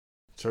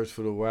Church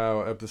for the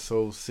Wild,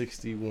 episode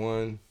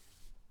 61.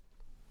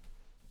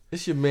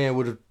 It's your man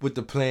with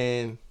the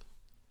plan,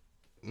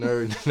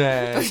 Nerd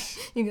Nash.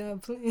 You got a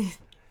plan.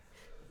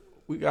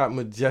 We got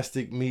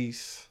Majestic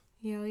Meese.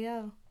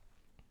 Yo.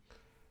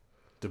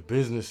 The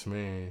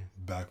businessman.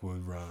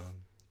 Backwood Ron.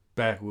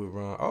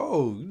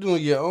 Oh, you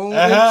doing your own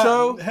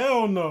intro?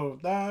 Hell no,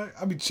 dog.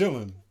 I be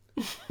chilling.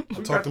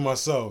 I talk to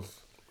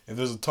myself. If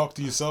there's a talk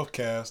to yourself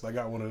cast, I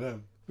got one of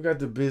them. We got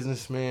the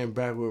businessman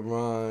back with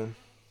Ron.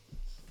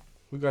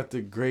 We got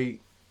the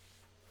great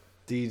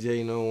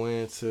DJ No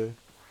Answer.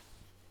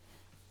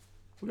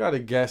 We got a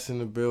guest in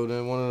the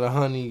building, one of the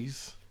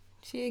honeys.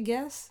 She a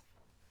guest?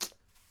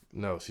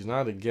 No, she's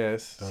not a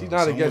guest. Oh, She's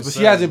not a guest, but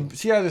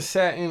she hasn't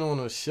sat in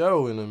on a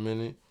show in a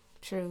minute.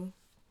 True.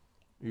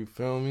 You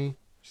feel me?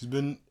 She's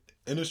been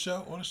on a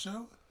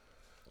show?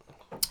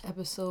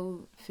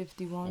 Episode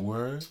 51.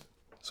 Word.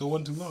 So it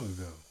wasn't too long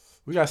ago.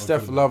 We got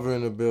Steph Lover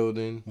in the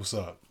building. What's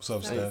up? What's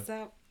up,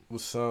 Steph?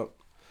 What's up?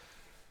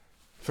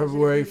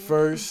 February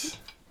 1st.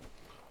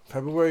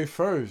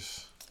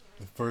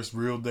 The first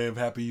real day of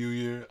Happy New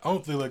Year. I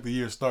don't feel like the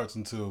year starts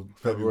until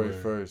February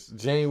 1st.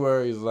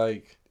 January is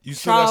like... You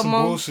still got some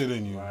bullshit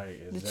in you. Right,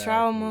 exactly. The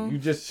trauma. You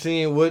just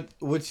seeing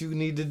what you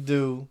need to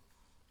do.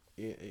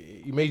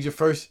 You made your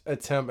first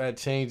attempt at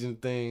changing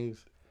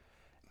things.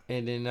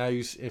 And then now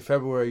in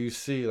February you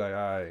see like, all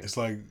right. It's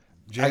like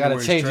I got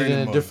to change it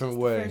in a different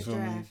way. First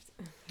draft.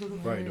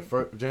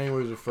 Right.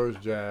 January is the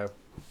first draft.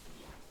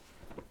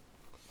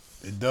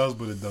 It does,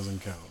 but it doesn't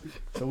count.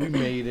 So we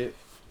made it.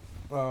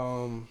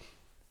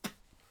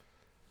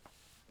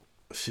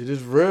 Shit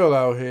is real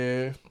out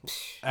here.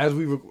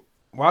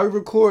 While we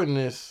recording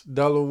this,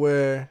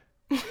 Delaware,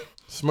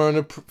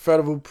 Smyrna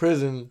Federal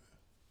Prison,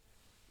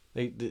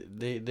 they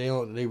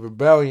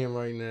rebellion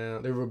right now.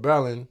 They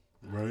rebelling.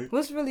 Right.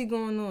 What's really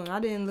going on? I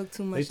didn't look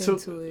too much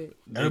into it.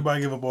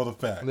 Everybody give up all the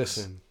facts.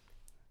 Listen,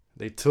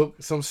 they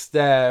took some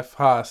staff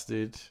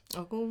hostage.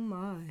 Oh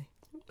my.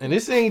 And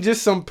this ain't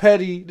just some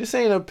petty. This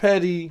ain't a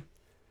petty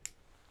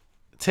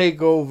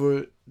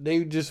takeover.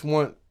 They just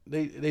want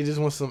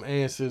some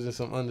answers and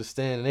some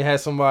understanding. They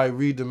had somebody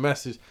read the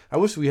message. I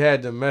wish we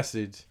had the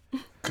message.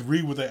 Could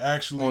read what they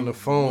actually on the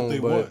phone. What they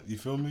want. You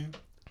feel me?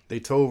 They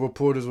told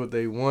reporters what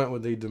they want,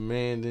 what they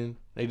demanding.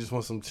 They just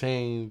want some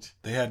change.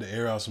 They had to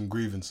air out some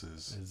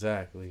grievances.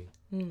 Exactly.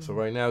 So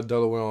right now,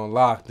 Delaware on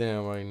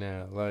lockdown. Right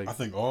now, like I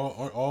think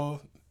all.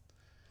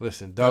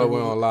 Listen,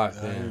 Delaware on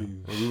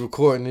lockdown. We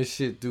recording this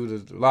shit through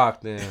the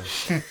lockdown.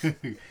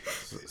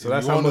 so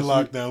that's how much.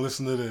 Lockdown.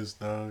 Listen to this,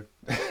 dog.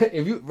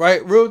 If you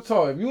real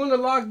talk. If you in the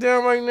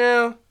lockdown right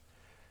now,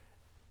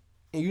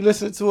 and you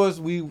listen to us,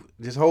 we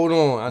just hold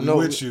on. I know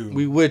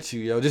we with you,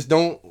 yo. We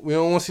don't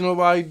want to see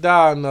nobody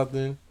die or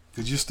nothing.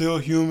 Cause you're still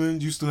human.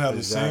 You still have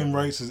the same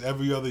rights as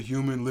every other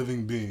human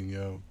living being,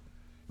 yo.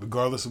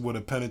 Regardless of what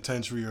a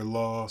penitentiary or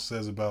law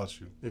says about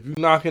you. If you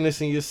knocking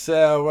this in your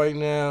cell right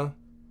now,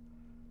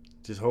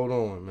 just hold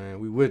on, man.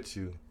 We with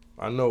you.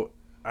 I know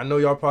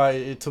y'all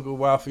probably, it took a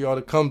while for y'all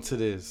to come to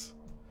this.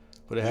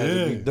 But it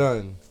had to be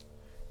done.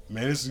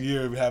 Man, this is a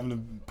year of having to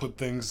put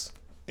things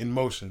in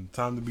motion.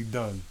 Time to be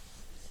done.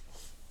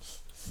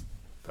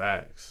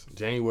 Facts.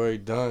 January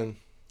done.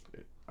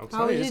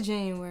 How was your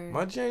January?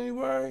 My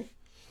January?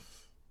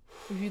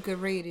 If you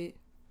could rate it.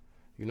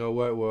 You know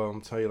what? Well, I'm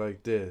going to tell you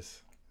like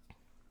this.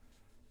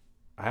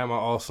 I had my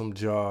awesome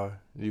jar.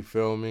 You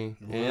feel me?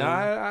 And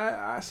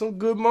I had some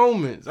good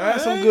moments. I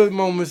had some good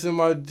moments in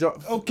my jar.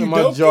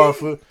 Jar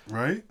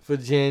for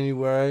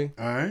January.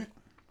 All right.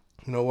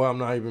 You know what? I'm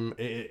not even.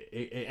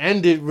 It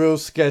ended real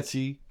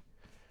sketchy.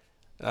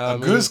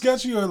 Good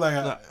sketchy or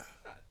like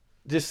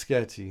just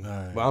sketchy.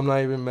 Right. But I'm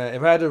not even mad.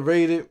 If I had to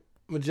rate it,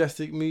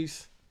 Majestic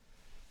Meese,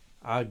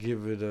 I'll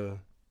give it a.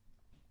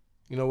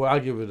 You know what? I'll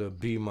give it a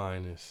B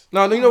minus.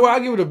 No, you know what? I'll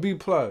give it a B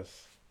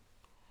plus.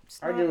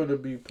 I give it a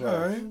B plus.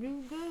 All right.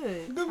 You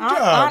good. Good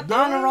job,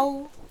 honor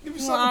roll. Give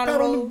yourself a pat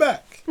on the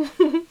back.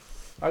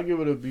 I give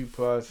it a B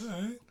plus. All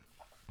right.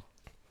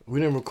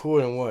 We didn't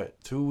record in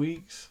what? 2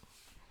 weeks?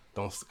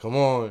 Come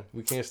on.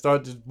 We can't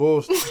start this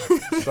bullshit. You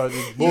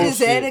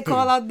just had to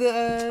call out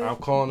I'm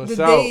calling us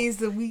the out. days,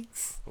 the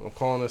weeks. I'm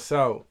calling us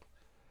out.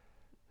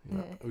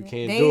 Yeah. We can't they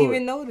do it. They didn't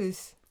even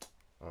notice.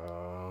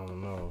 I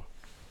don't know.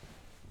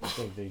 I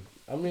think they.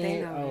 I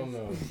mean, I don't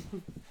know.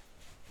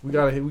 We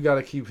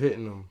gotta keep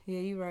hitting them. Yeah,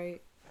 you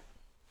right.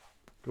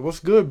 What's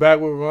good? Back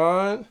with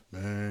Ron.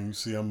 Man, you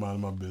see, I'm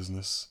minding my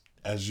business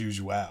as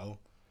usual.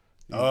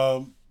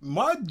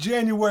 My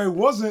January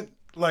wasn't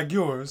like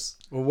yours.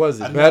 What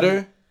was it?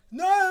 Better?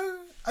 No,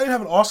 I didn't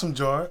have an awesome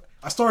jar.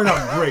 I started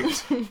out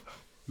great,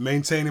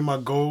 maintaining my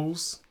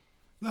goals.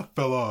 And I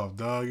fell off,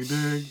 dog. You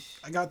dig?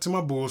 I got to my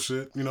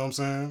bullshit. You know what I'm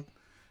saying?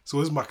 So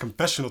this is my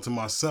confessional to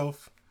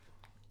myself.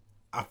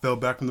 I fell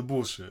back from the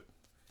bullshit.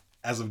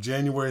 As of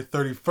January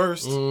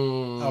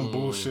 31st, I'm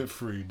bullshit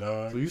free,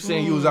 dog. So you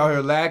saying you was out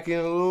here lacking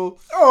a little?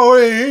 Oh,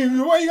 hey,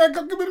 why you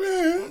gotta come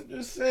in?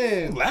 Just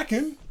saying.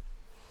 Lacking?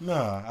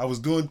 Nah, I was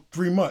doing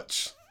too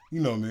much.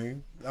 You know me.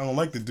 I don't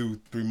like to do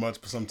 3 months,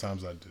 but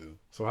sometimes I do.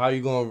 So how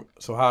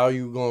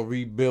you gonna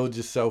rebuild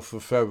yourself for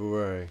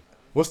February?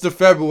 What's the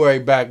February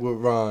back with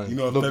Ron? You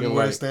know what looking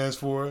February like? stands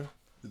for?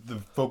 The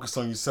Focus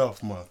on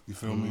Yourself month. You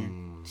feel me?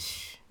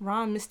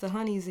 Ron Mr.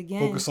 Honeys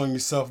again. Focus on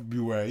yourself,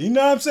 February. You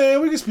know what I'm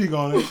saying? We can speak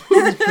on it. We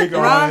can speak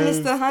on Ron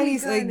it. Mr.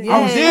 Honeys again.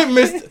 I did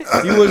miss.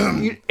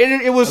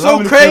 It was Allow so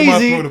me to clear my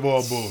crazy. throat of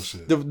all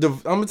bullshit. I'm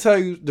gonna tell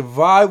you, the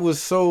vibe was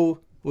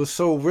so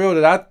real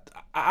that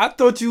I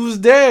thought you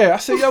was there. I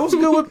said, yo, what's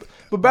good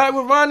with back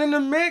with Ron in the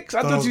mix?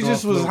 I thought you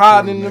just was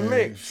hiding in the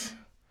mix.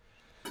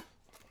 I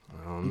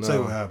don't Let know. me tell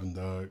you what happened,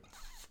 dog.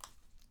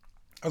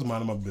 I was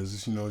minding my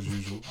business, as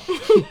usual.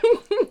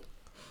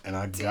 And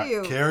I got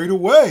carried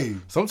away.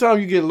 Sometimes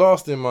you get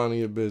lost in minding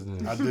your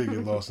business. I did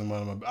get lost in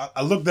minding my business.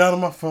 I looked down at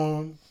my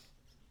phone.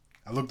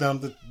 I looked down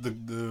at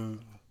the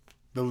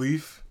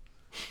leaf.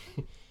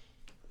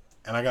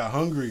 And I got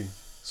hungry.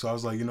 So I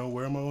was like,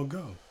 where am I going to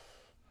go?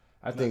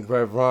 I think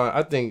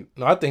I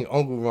think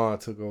Uncle Ron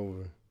took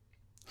over.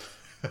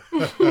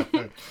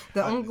 The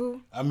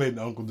uncle? I made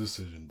the uncle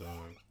decision, dog.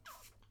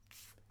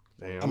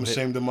 Damn, I'm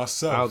ashamed of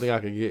myself. I don't think I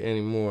could get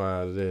any more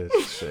out of this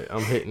shit.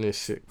 I'm hitting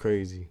this shit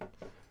crazy.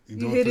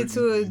 You hit it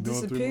till it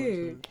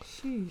disappeared.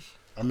 Sheesh.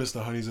 I missed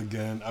the honeys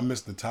again. I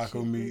missed the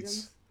taco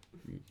meats.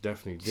 You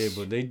definitely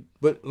did,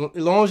 but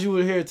as long as you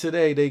were here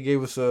today, they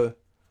gave us But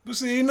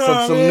see,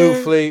 some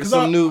new flavor,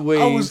 some new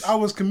ways. I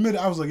was committed.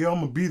 I was like, yo, I'm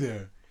gonna be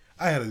there.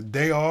 I had a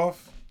day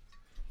off,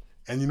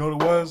 and you know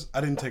what it was?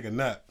 I didn't take a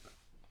nap.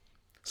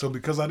 So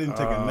because I didn't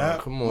take a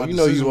nap, come on, my you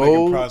know you decision-making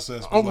old.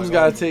 process was Uncles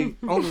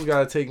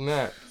gotta take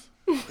naps.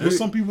 There's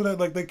some people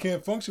that they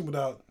can't function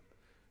without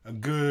a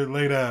good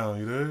lay down.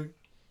 You know?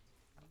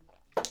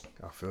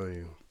 I feel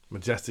you,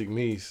 Majestic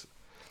Meese.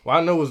 Well,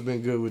 I know it's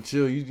been good with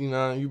you.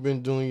 You've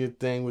been doing your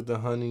thing with the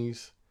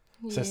honeys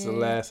since the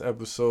last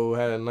episode.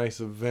 Had a nice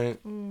event.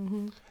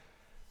 Mm-hmm.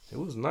 It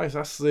was nice.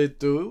 I slid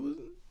through. It was.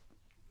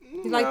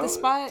 You like the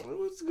spot? It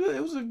was good.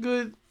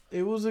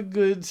 It was a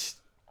good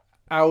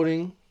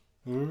outing.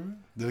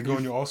 Did it go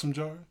in your awesome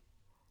jar?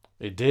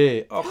 It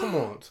did. Oh, come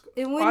on.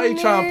 It went Why in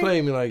you trying there? to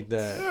play me like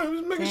that? Yeah, I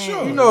was making Damn.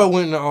 sure. You know it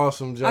went in the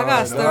awesome jar. I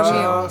gotta stir me an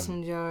dog.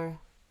 awesome jar.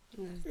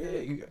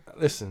 Yeah,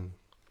 listen.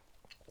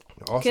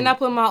 Awesome. Can I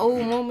put my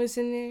old moments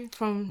in there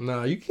from?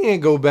 Nah, you can't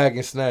go back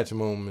and snatch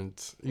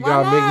moments. You Why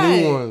gotta make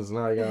new not? ones.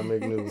 Nah, you gotta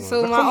make new ones.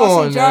 So Now, my come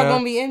awesome on jar now.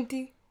 gonna be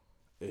empty?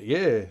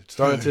 Yeah,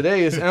 starting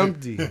today, it's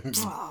empty.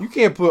 You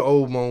can't put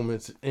old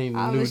moments in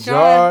I the new was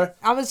jar.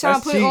 trying to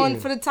That's put it on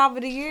cheating. for the top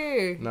of the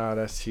year. Nah,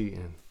 that's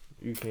cheating.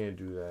 You can't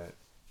do that.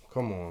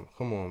 Come on,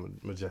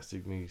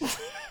 Majestic Meese.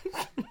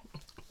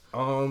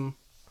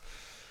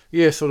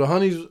 Yeah. So the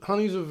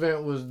honeys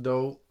event was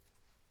dope.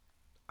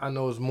 I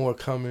know there's more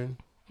coming.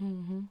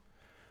 Mm-hmm.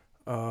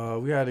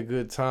 We had a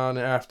good time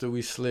after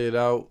we slid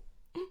out.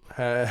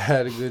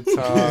 Had a good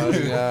time.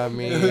 You know what I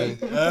mean?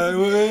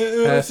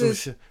 Had some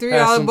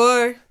 $3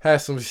 bar. Had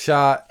some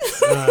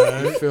shots.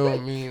 You feel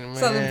me, man?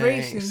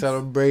 Celebrations.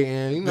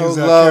 Celebrating. You know, Things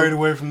got carried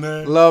away from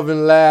there. love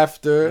and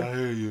laughter. I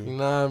hear you. You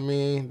know what I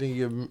mean?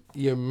 Then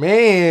your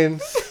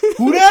man's,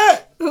 Who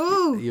that?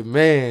 Ooh. your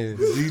man's.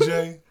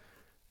 DJ?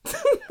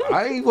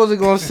 I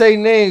wasn't gonna say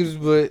names,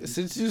 but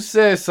since you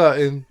said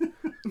something,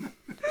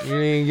 you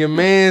mean your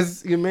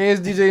man's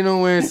DJ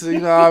No Answer. You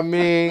know what I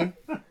mean?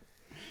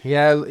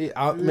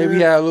 Maybe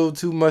he had a little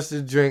too much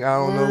to drink. I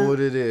don't know what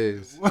it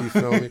is. You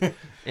feel me?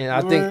 And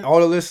I think all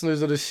the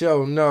listeners of the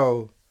show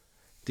know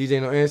DJ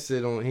No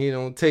Answer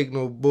don't take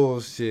no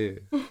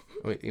bullshit.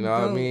 You know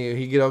what I mean? If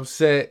he get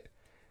upset,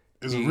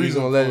 There's a he's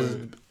reason gonna for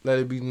it. let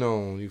it be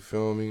known. You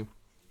feel me?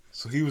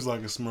 So he was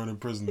like a Smyrna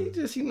prisoner. He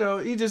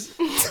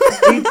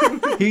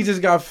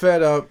just got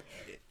fed up,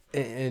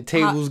 and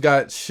tables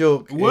got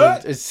shook.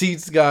 What? And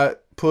seats got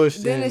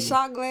pushed. Then the and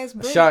shot glass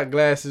broke. shot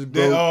glasses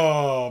broke.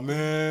 Oh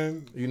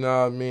man. You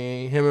know what I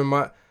mean? Him and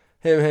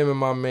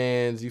my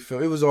mans. You feel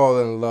me? It was all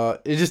in love.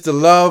 It's just the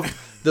love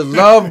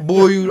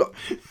boiled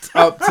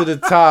up to the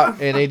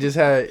top, and they just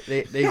had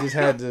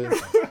to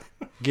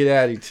get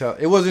at each other.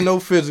 It wasn't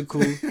no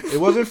physical. It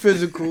wasn't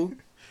physical.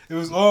 It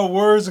was all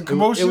words and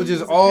commotion. It was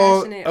just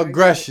all passionate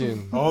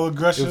aggression. all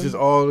aggression. It was just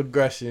all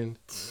aggression.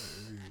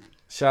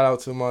 Shout out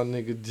to my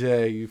nigga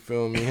Jay, you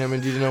feel me? Him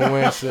and DJ No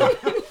Answer.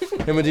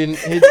 Him and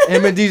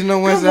DJ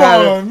No Answer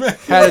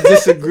had a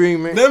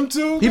disagreement. Them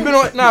two? He been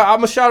on. Nah,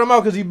 I'ma shout him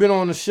out because he been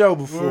on the show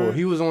before. Word.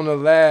 He was on the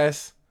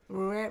last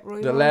Rap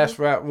Royal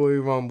Rap Royal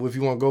Rumble. If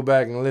you want to go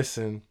back and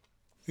listen,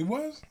 He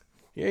was?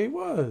 yeah, he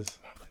was.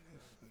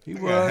 He I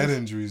got head was.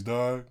 injuries,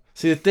 dog.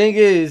 See, the thing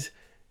is,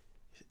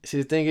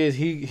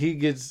 he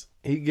gets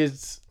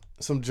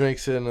some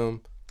drinks in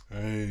him.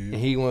 And Hey.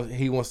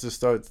 he wants to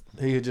start.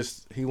 He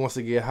wants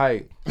to get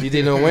hype. He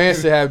didn't know when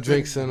to have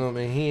drinks in him,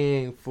 and he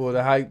ain't for the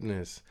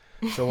hypeness.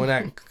 So when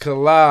that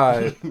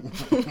collide,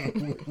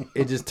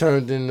 it just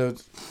turned into,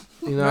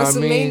 you know what I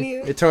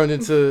mean? WrestleMania? It turned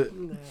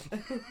into.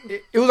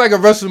 It was like a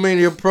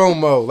WrestleMania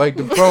promo, like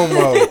the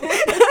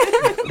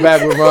promo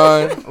back with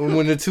Ron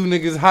when the two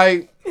niggas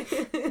hype,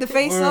 The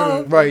face Word.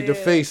 off. right? The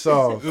face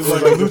off. It was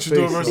like a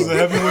luchador versus a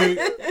heavyweight.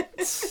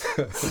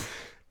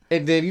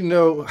 And then, you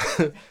know,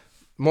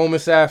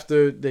 moments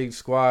after, they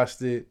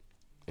squashed it,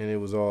 and it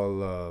was all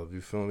love.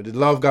 You feel me? The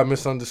love got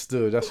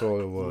misunderstood. That's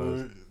all it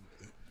was.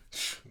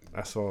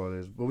 That's all it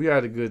is. But we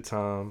had a good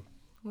time.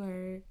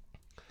 Word.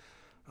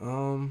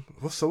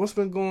 So what's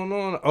been going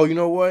on? Oh, you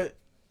know what?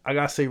 I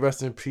gotta say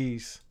rest in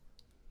peace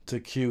to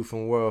Q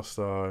from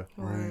Worldstar.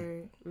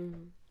 Word.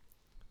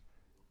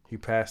 He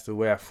passed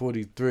away at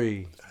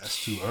 43.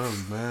 That's too early,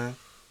 man.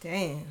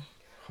 Damn.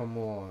 Come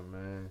on,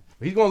 man.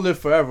 He's gonna live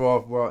forever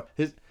off, bro.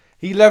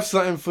 He left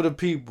something for the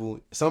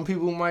people. Some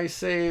people might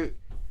say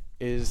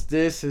it's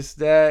this, it's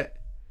that,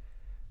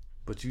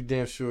 but you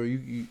damn sure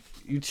you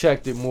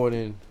checked it more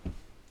than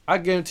I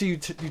guarantee you.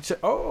 You check.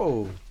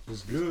 Oh,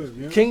 it's good.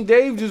 Yeah. King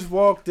Dave just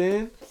walked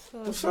in.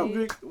 What's up,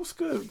 big? What's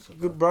good,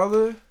 good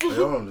brother? Hey,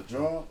 on the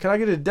drum. Can I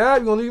get a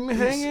dab? You gonna leave me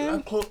hanging?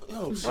 I'm close.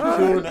 Yo,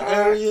 secure in the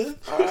area.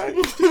 All right.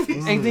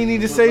 Anything you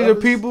need to say to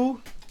the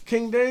people,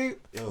 King Dave?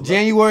 Yo,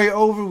 January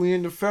over. We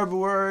into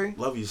February.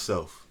 love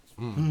yourself.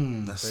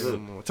 That's it.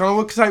 Tell me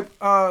what type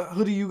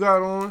hoodie you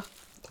got on.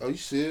 Oh, you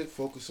see it?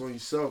 Focus on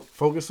yourself.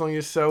 Focus on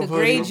yourself. The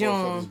gray hoodie.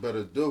 John. Motherfuckers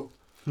better do.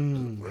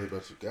 Worry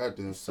about your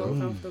goddamn So self.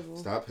 comfortable.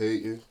 Stop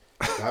hating.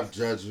 Stop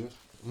judging.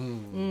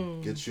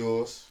 Get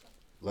yours.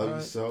 Love All right.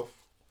 yourself.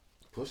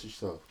 Push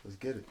yourself. Let's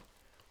get it.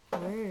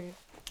 Word.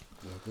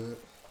 You good?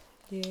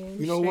 Yeah.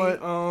 You know what?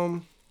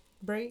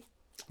 Break.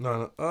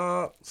 No.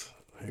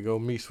 Here go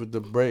Meeks with the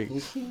break.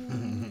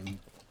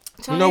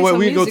 Tell You know me what? some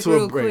We go music to a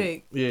real break.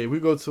 quick. Yeah, we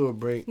go to a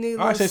break. Need a All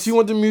right, little since you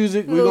want the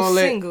music, we're Little gonna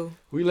single.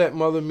 let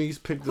Mother Meeks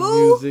pick the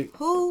Who? music.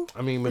 Who?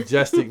 I mean,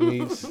 Majestic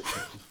Meeks.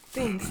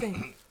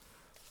 Sing.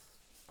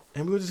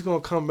 And we're just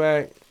gonna come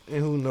back,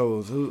 and who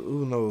knows?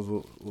 Who knows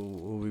what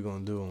we're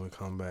gonna do when we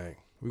come back?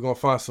 We're gonna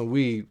find some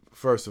weed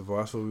first of all.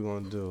 That's what we're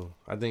gonna do.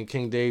 I think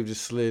King Dave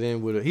just slid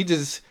in with it. He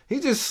just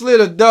slid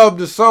a dub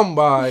to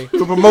somebody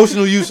for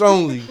promotional use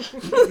only.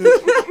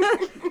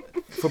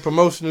 For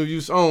promotional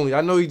use only. I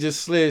know he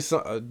just slid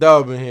a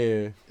dub in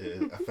here.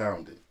 Yeah, I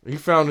found it. He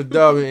found a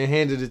dub and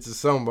handed it to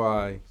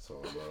somebody. It's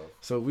all love.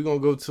 So we're gonna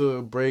go to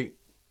a break,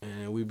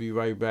 and we'll be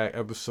right back.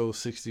 Episode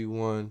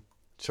 61,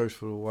 Church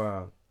for the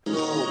Wild.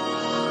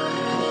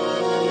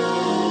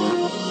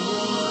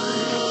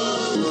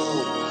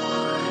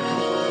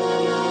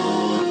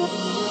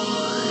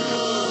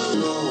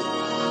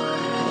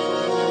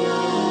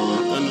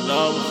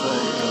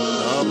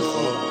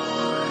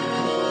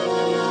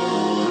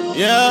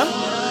 Yeah.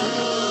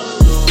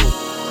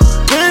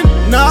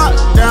 Been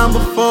knocked down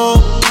before.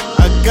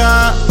 I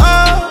got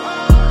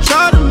up.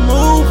 Try to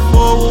move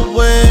forward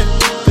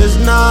with. There's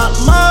not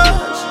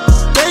much.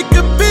 They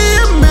could be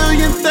a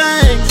million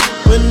things,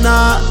 but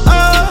not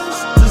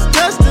us. Does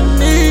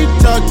destiny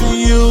talk to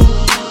you?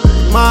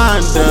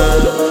 Mine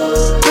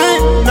does.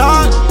 Been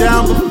knocked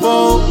down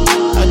before.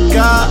 I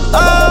got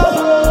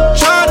up.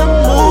 Try to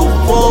move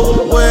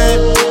forward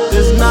with.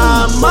 There's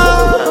not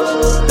much.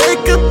 They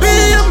could be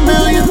a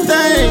million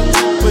things,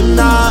 but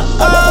not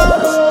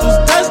us. Does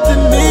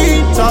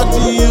destiny talk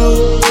to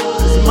you?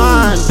 'Cause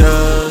mine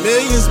does.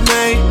 Millions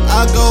made,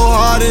 I go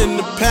hard in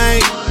the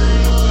paint.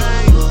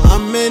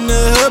 I'm in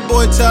the hood,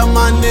 boy, tell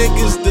my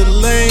niggas to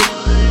link.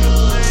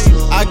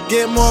 I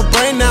get more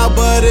brain now,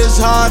 but it's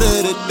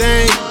harder to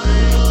think.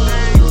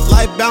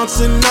 Life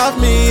bouncing off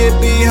me, it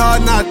be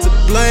hard not to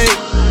blink.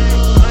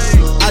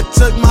 I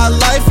took my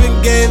life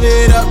and gave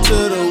it up to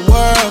the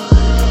world.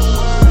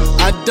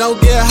 I don't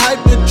get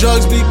hyped, the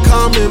drugs be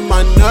calming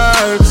my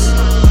nerves.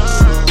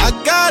 I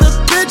got a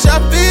bitch, I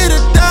feed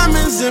her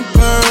diamonds and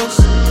pearls.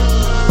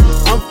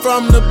 I'm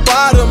from the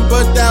bottom,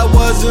 but that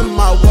wasn't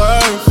my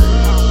worth.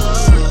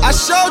 I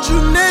showed you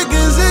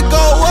niggas, it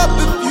go up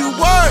if you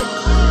work.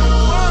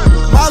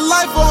 My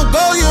life on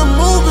go, you're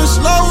moving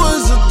slow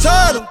as a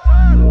turtle.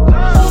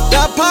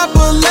 That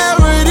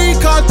popularity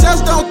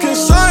contest don't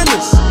concern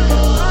us.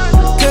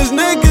 'Cause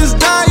niggas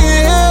dying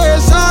here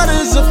as hot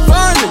as a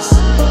furnace.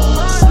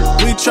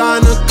 We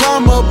tryna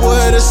come up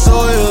where the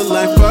soil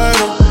ain't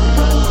fertile.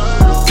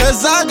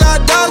 'Cause I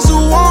got dogs who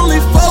only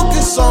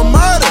focus on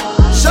murder.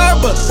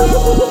 Sherpa,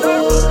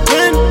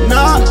 been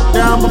knocked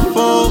down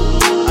before.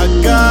 I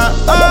got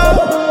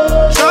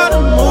up, try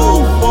to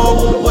move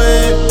forward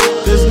with.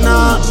 There's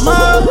not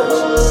much.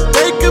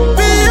 They could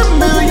be a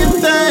million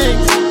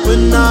things, but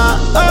not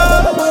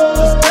us.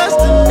 Does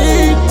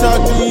destiny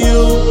talk to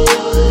you?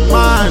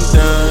 Mine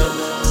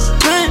does.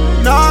 Been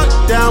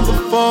knocked down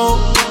before.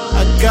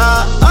 I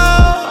got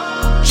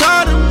up,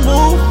 try to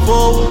move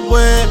forward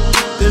with.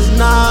 There's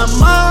not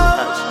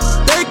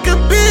much. They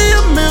could be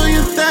a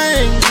million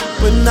things,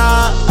 but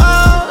not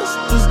us.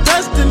 Does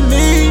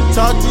destiny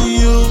talk to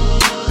you?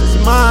 'Cause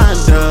mine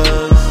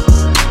does.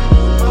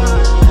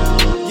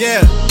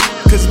 Yeah,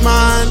 'cause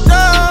mine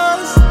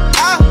does.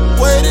 I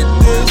waited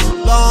this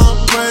long,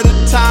 pray the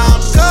time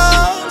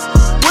comes.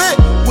 With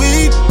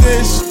weed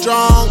this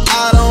strong,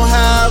 I don't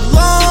have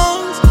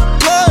lungs.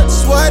 Blood,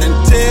 sweat, and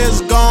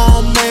tears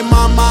gone, made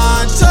my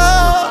mind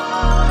tough.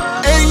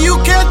 And you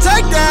can't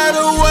take that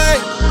away.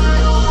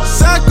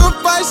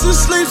 Sacrificing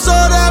sleep so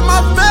that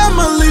my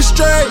family's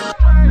straight.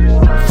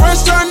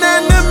 Friends turn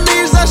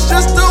enemies, that's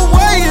just the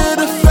way it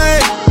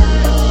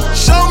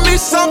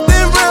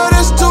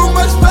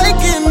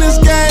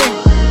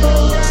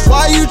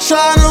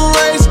the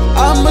race,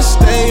 I'ma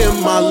stay in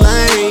my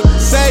lane.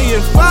 Say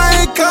if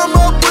I ain't come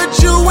up with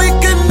you, we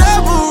can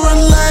never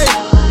relate.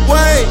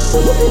 Wait,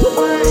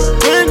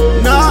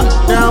 been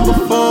knocked down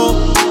before,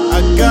 I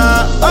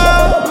got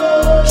up.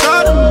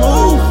 Try to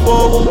move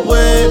forward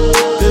with,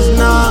 there's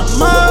not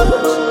much.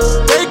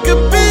 They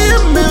could be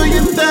a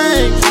million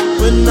things,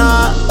 but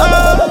not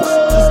us.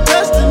 This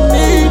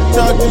destiny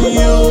talk to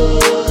you,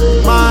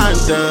 mine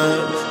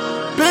does.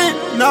 Been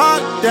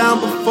knocked down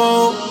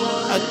before,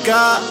 I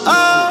got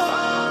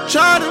up.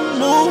 Try to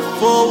move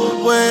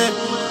forward where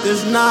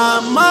there's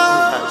not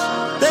much.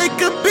 They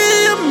could be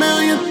a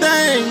million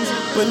things,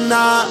 but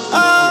not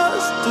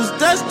us. Does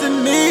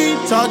destiny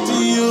talk to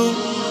you?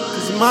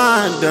 Cause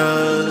mine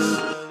does.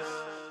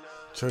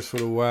 Church for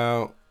the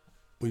Wild,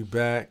 we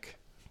back.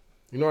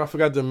 You know what I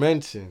forgot to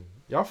mention?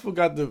 Y'all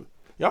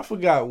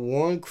forgot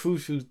one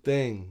crucial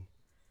thing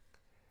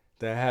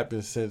that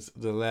happened since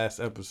the last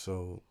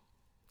episode.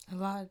 A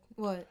lot.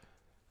 What?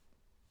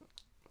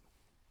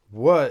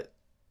 What?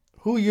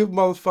 Who your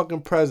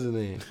motherfucking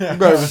president? You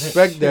better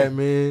respect that,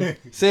 man.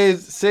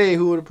 Say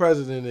who the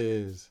president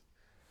is.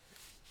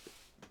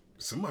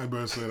 Somebody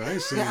better say that. I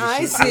ain't saying I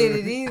ain't saying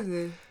it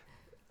either.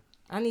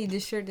 I need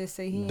this shirt that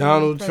say he ain't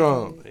Donald the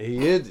Trump.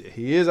 president.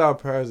 He is our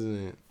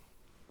president.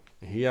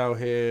 He out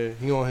here.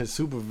 He on his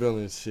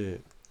supervillain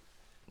shit.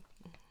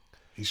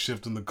 He's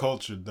shifting the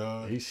culture,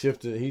 dog. He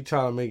shifted. He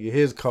trying to make it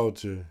his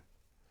culture.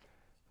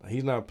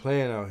 He's not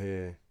playing out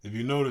here. If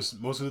you notice,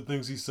 most of the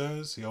things he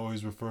says, he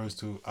always refers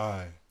to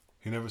I.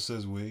 He never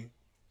says we.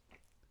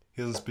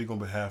 He doesn't speak on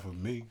behalf of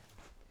me.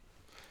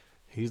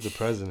 He's the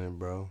president,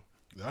 bro.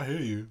 I hear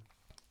you.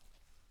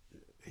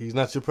 He's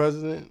not your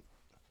president?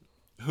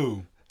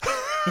 Who?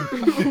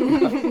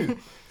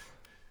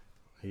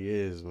 He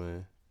is,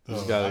 man. You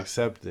just gotta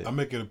accept it. I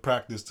make it a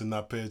practice to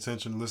not pay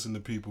attention, listen to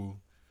people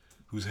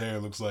whose hair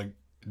looks like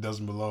it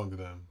doesn't belong to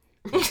them.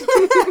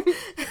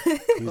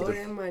 All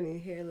that money,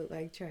 hair look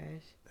like trash.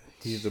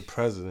 He's the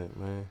president,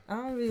 man. I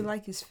don't really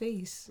like his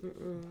face.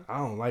 I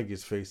don't like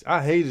his face.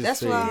 I hate his That's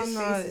face. why I'm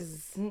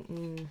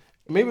not.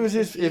 Maybe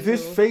it's if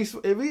his face,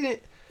 if he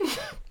didn't,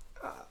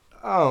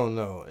 I don't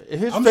know. If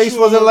his I'm face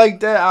sure- wasn't like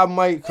that, I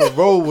might could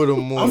roll with him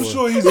more. I'm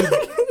sure he's a...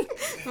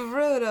 For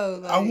real though.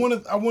 Like,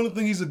 I want to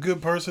think he's a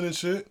good person and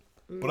shit,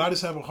 but I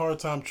just have a hard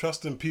time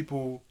trusting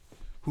people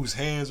whose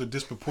hands are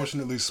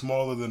disproportionately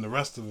smaller than the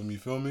rest of them. You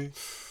feel me?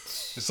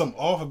 There's something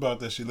off about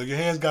that shit. Like your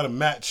hands got to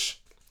match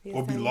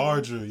or be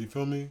larger. You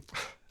feel me?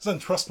 It's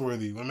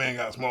untrustworthy when a man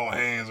got small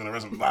hands and the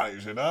rest of his body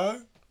and shit,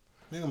 dog.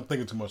 Maybe I'm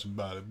thinking too much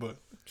about it, but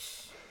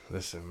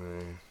Listen,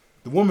 man.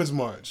 the Women's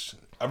March.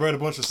 I read a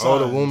bunch of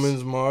signs. Oh, the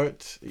Women's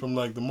March. from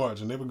like the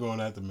march, and they were going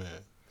at the man.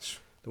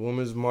 The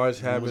Women's March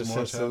happened Women's March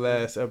since the happened.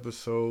 last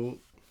episode.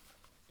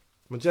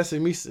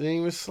 Majestic Meese didn't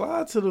even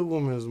slide to the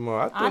Women's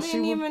March. I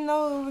didn't even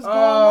know it was going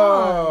on.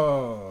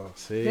 Oh,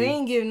 see. They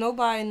ain't give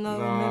nobody no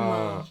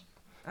memo.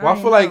 Well,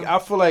 I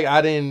feel like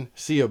I didn't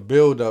see a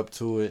build up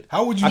to it.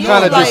 How would you? I know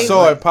kind of that? just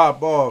saw it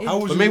pop off. How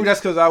would But you- maybe that's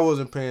because I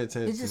wasn't paying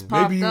attention. It just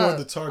popped Maybe you up.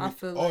 want the I target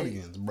feel like-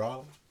 audience,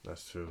 bro.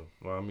 That's true.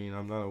 Well, I mean,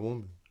 I'm not a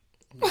woman.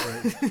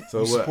 Right.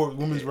 So You what? support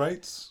women's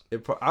rights?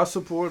 I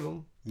support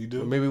them. You do?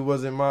 But maybe it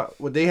wasn't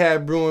what they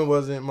had brewing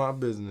wasn't my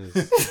business.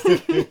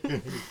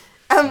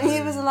 I mean,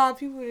 it was a lot of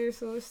people there,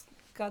 so it's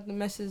got the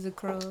message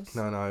across.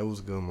 No, it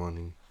was good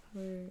money.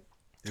 Word.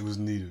 It was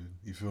needed.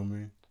 You feel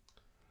me?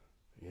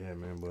 Yeah,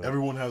 man. But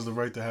Everyone has the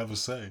right to have a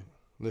say.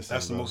 listen,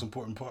 That's the bro. most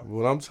important part.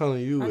 What I'm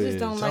telling you I is, just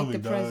don't Tell like me, the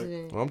dog.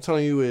 president. what I'm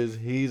telling you is,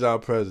 he's our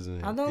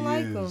president. I don't He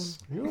like him. is.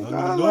 You Nothing don't to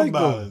gotta do like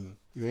about him.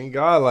 You ain't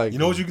gotta like You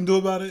know him. what you can do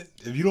about it?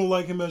 If you don't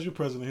like him as your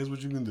president, here's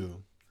what you can do.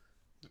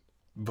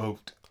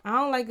 Vote. I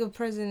don't like a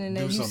president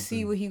Do that you something.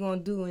 see what he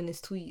gonna do in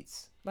his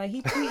tweets. Like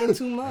he tweeting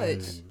too much.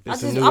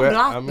 It's I a new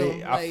blocked I mean,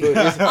 him. I Like, feel-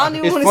 it's- I don't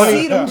even it's want to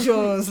funny. see them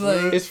Jones.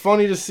 Like It's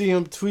funny to see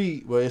him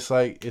tweet, but it's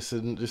like just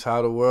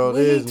how the world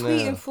What he is now.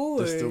 tweeting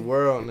for? It's the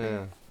world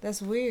now.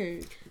 that's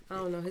weird. I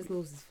don't know. His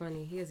moves is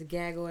funny. He has a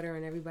gag order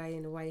on everybody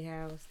in the White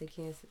House. They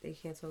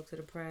can't talk to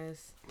the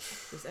press.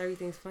 Just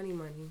everything's funny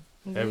money.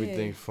 Yeah.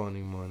 Everything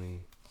funny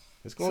money.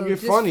 It's gonna So get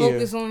just funnier.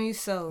 Focus on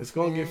yourself. It's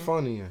gonna man. get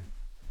funnier.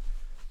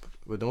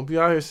 But don't be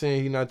out here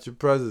saying he's not your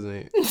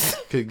president.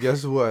 Cause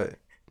guess what?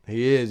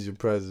 He is your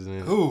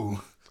president. Who?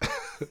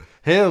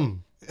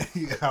 Him.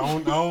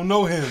 I don't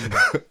know him.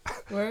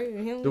 Word,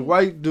 him? The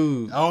white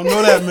dude. I don't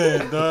know that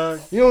man, dog.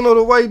 You don't know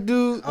the white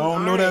dude? I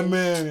don't know that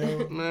man,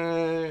 yo.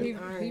 Man.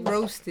 He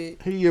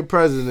roasted. He your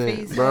president,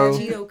 Face bro.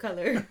 Cheeto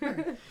color.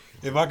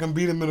 If I can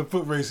beat him in a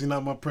foot race, he's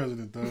not my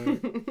president,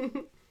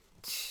 dog.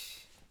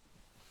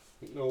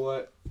 You know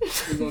what?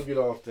 We're gonna get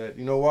off that.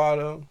 You know why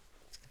though?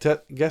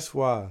 Guess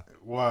why?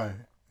 Why?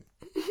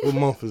 What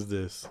month is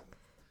this?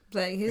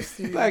 Black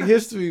History. Black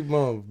History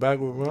Month. Back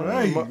with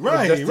Right.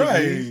 Majestic You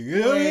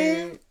Meese. know what I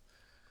mean?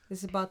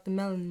 It's about the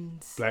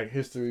melons. Black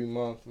History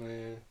Month,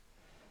 man.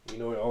 You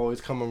know, it always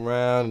come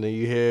around, and then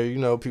you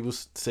hear, people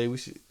say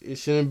it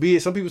shouldn't be.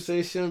 Some people say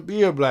it shouldn't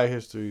be a Black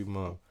History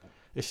Month.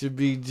 It should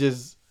be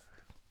just,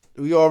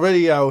 we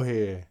already out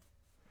here.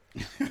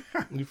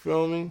 You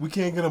feel me? We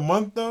can't get a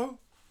month though.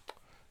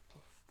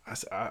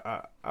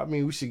 I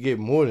mean, we should get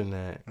more than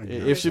that. Okay.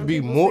 It should Some be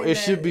people more. say It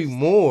should that be it's-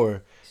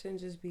 more. Shouldn't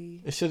just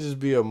be. It should just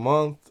be a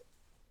month.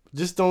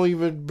 Just don't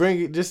even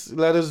bring it. Just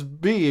let us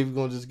be. If you're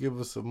gonna just give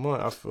us a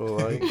month, I feel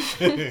like.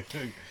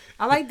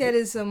 I like that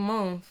it's a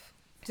month.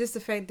 Just the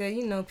fact that,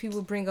 you know,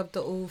 people bring up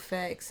the old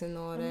facts and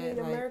all I that. mean,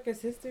 like,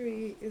 America's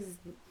history is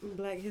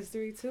Black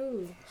history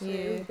too. So Yeah.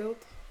 it was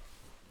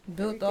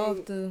built everything-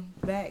 off the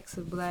backs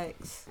of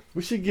blacks.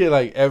 We should get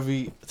like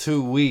every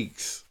 2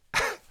 weeks.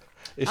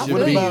 It I should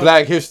feel be you.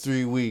 Black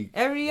History Week.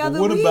 Every But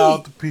other what week.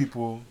 about the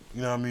people,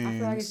 you know what I I mean,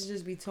 feel like it should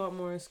just be taught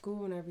more in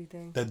school and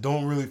everything. that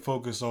don't really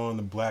focus on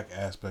the black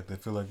aspect? They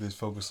feel like they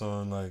focus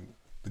on like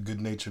the good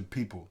natured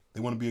people.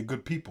 They want to be a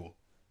good people,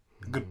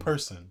 a good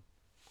person,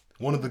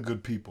 one of the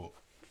good people.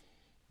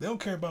 They don't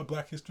care about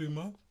Black History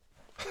Month.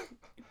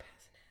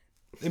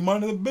 They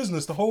mind their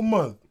business the whole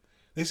month.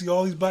 They see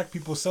all these black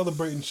people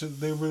celebrating shit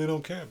they really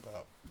don't care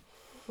about.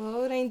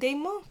 Well, it ain't they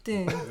month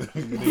then.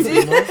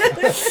 They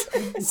know?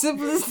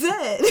 Simple as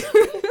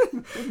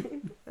that.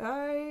 All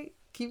right,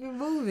 keep it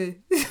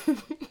moving.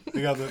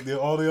 They got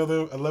all the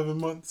other 11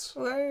 months.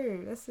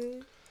 Word, that's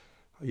it.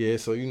 Yeah,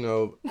 so you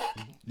know,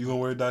 You gonna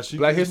wear dashiki?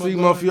 Black this History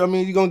month, Month. I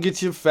mean, you gonna get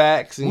your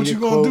facts and What your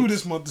you gonna do quotes.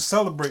 this month to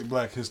celebrate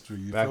Black History?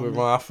 You Back feel with me?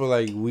 Ron, I feel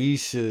like we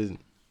should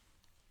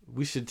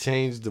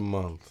change the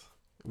month.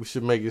 We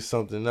should make it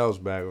something else,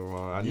 back with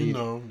Ron.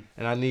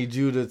 I need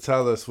you to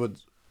tell us what,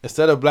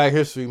 instead of Black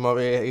History Month,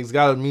 it's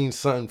got to mean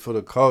something for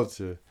the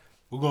culture.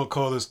 We're gonna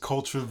call this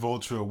Culture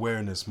Vulture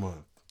Awareness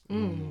Month.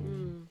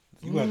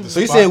 You got the So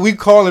you saying we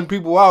calling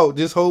people out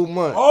this whole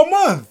month? all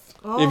month?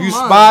 Oh, If you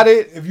my. spot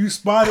it, If you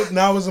spot it,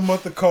 now is a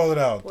month to call it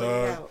out, Point it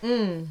dog.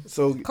 out.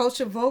 so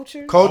Culture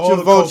vulture. All Culture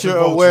the Vulture culture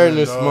vulture,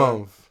 Awareness dog.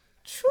 Month.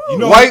 True. You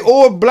know, White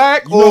or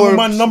black you know or who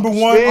my number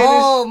one, Spanish?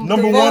 Oh,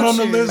 number the one on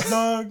the vultures. list,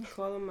 dog.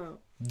 Call them out.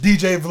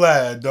 DJ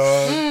Vlad,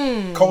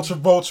 dog. Culture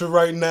Vulture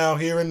right now,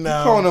 here and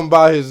now. calling him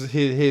by his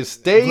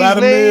stage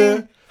Vladimir,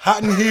 name?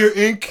 Hot in Here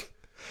Inc.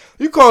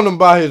 You calling him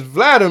by his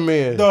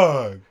Vladimir?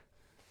 Dog.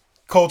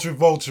 Culture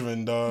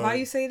Vulturing, dog. Why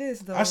you say this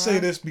though? I say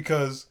Ron? this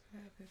because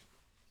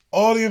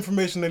all the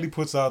information that he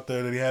puts out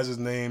there that he has his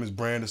name, his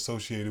brand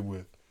associated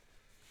with,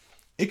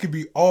 it could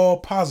be all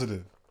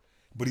positive,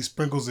 but he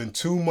sprinkles in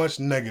too much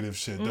negative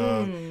shit,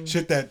 dog.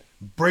 Shit that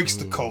breaks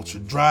the culture,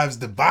 drives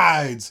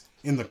divides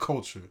in the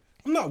culture.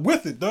 I'm not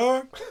with it,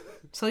 dog.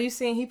 So you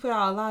saying he put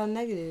out a lot of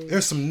negatives?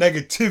 There's some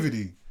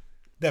negativity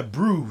that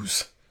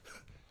brews.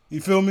 You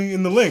feel me?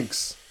 In the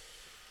links.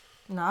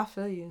 No, I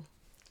feel you.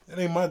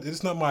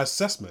 It's not my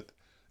assessment.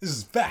 This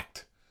is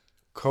fact.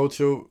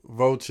 Culture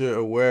Vulture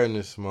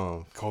Awareness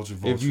Month. Culture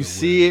Vulture. If you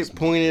see Awareness it,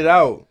 point it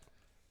out.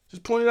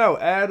 Just point it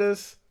out. Add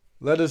us.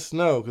 Let us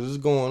know, because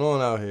it's going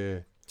on out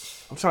here.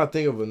 I'm trying to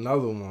think of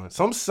another one.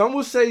 Some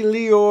would say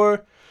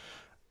Leor.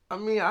 I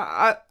mean,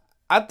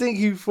 I think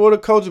he for the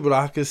culture, but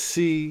I could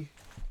see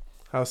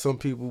how some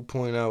people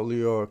point out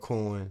Leor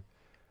Cohen.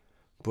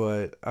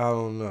 But I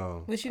don't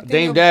know. What you think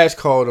Dame of- Dash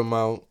called him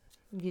out,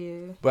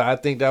 Yeah. but I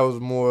think that was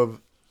more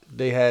of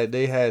they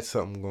had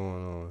something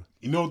going on.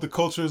 You know what the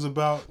culture is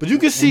about? But you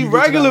can When see you get to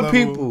that regular level-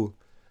 people.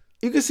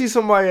 You can see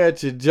somebody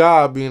at your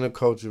job being a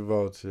culture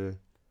vulture,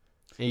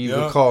 and you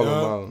can call them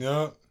out.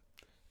 Yeah.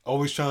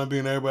 Always trying to be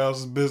in everybody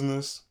else's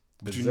business,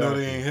 but you know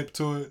they Exactly. ain't hip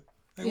to it.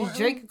 Hey, Is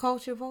Drake a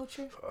culture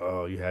vulture?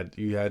 Oh, you had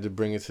to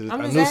bring it to the.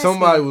 I'm I just knew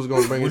somebody asking. was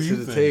gonna bring What it do to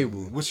you the think?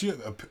 table. What's your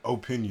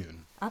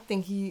opinion? I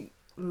think he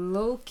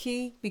low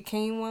key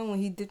became one when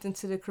he dipped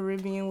into the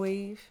Caribbean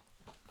wave.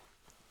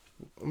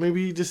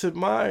 Maybe he just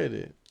admired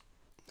it.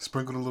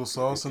 Sprinkle a little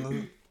sauce in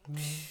it.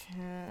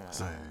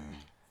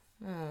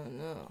 I don't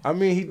know. I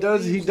mean, he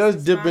does Maybe dip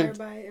just in. inspired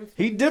by it.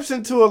 He dips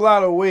into a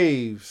lot of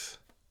waves,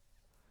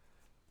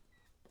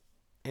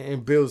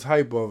 and builds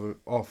hype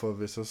off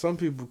of it. So some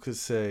people could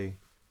say,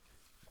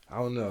 I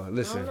don't know.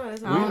 Listen, I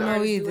don't know. I don't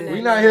know either.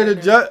 we not here to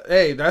judge.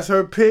 Hey, that's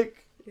her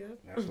pick. Yeah.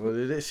 That's what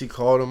it is. She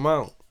called him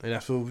out, and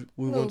that's what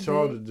we want Little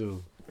y'all bit. to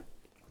do.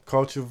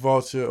 Culture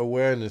Vulture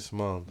Awareness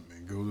Month.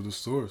 Man, go to the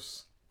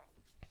source.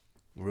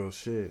 Real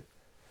shit.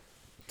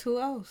 Who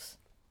else?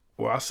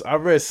 Well, I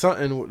read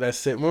something that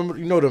said, remember,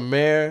 you know the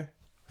mayor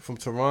from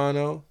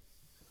Toronto?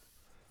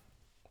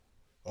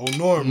 Oh,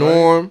 Norm.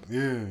 Norm. Right?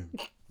 Yeah.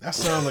 That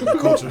sounds like a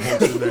culture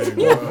vulture name.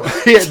 Bro.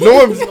 Yeah,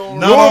 Norm's,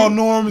 Not all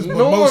norms, but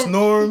Norm- most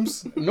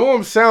norms.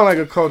 Norm sound like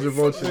a culture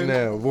vulture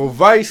now. Well,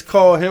 Vice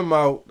called him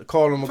out,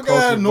 called him a Fuck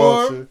culture out,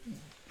 Norm. vulture.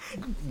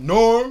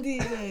 Norm.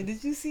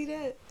 Did you see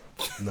that?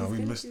 No, we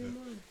missed it.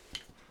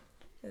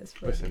 That's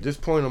funny. Listen,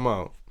 just point him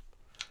out.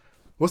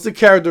 What's the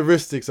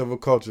characteristics of a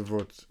culture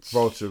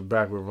vulture,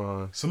 back with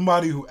Ron?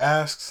 Somebody who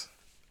asks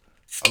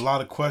a lot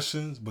of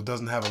questions but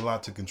doesn't have a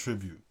lot to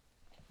contribute.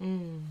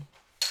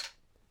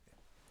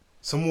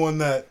 Someone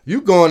that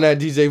You going at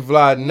DJ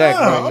Vlad neck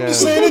Nah, right I'm now.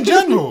 just saying in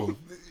general.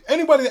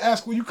 Anybody that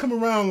asks, when you come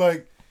around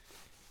like,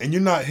 and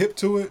you're not hip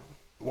to it,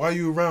 why are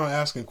you around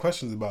asking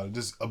questions about it?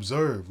 Just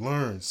observe,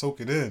 learn,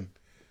 soak it in,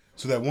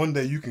 so that one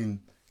day you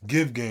can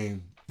give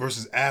game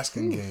versus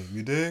asking game.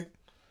 You dig?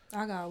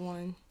 I got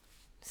one.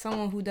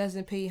 Someone who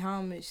doesn't pay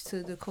homage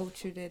to the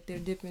culture that they're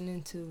dipping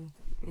into.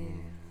 Yeah.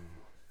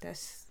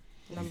 That's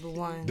Number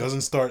one.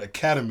 Doesn't start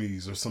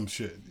academies or some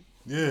shit.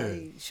 Yeah.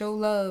 Like, show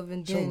love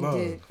and Show then love.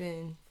 dip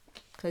in.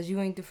 Because you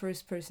ain't the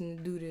first person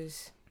to do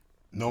this.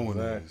 No one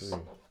Exactly. is.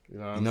 You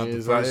know what I You're not mean? the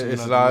It's like first, you're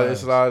it's a not lot. the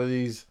It's a last. lot of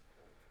these.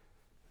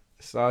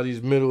 It's a lot of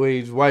these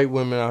middle-aged white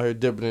women out here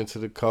dipping into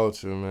the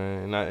culture,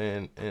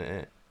 man,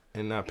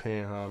 and not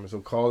paying homage. So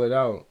call it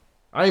out.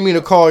 I didn't mean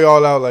to call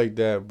y'all out like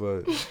that,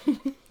 but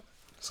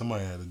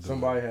Somebody had to do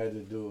somebody it. had to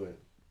do it.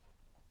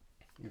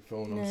 You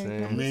feel what I'm Yeah,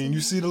 saying? I mean, you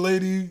see the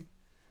lady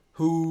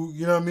who,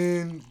 you know what I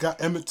mean,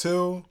 got Emmett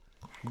Till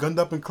gunned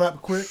up and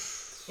clapped quick.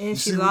 And You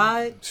she see what-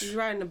 lied. She's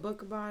writing a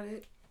book about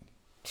it.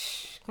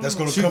 That's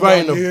gonna She come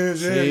writing out a- here.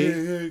 see?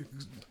 Yeah.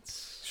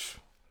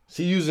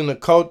 She using the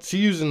cult. She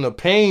using the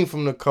pain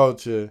from the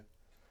culture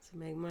To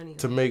make money.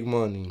 to make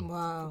money.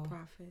 Wow.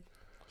 Profit.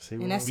 See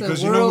And what that's I'm- a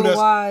Because you know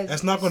worldwide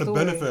that's not going to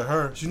story. benefit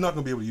her. She's not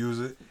going to be able to use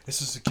it. It's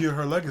to secure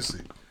her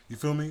legacy. You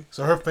feel me?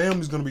 So her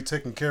family's going to be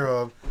taken care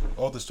of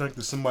all the strength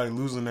of somebody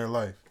losing their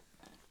life.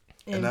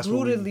 And that's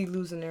what we- brutally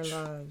losing their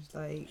lives.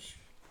 Like,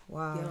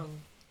 wow. Yo.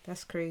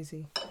 That's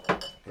crazy.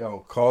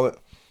 Yo, call it.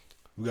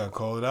 We got to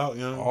call it out,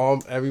 you know?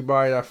 All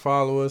everybody that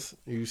follow us,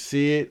 you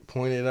see it,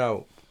 point it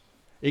out.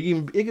 It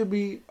could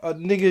be a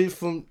nigga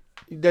from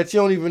that you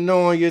don't even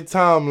know on your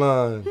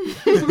timeline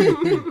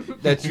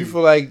that you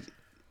feel like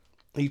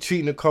he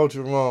treating the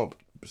culture wrong.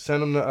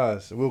 Send them to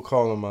us. We'll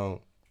call them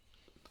out.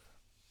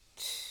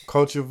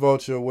 Culture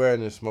Vulture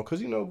Awareness Month,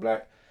 cause you know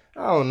black.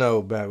 I don't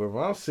know Black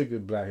River. I'm sick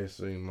of Black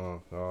History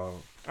Month. Dog.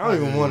 I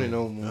don't even want it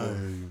no I more.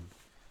 hear you.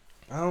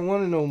 I don't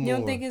want it no more. You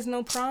don't think it's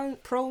no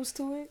pros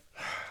to it?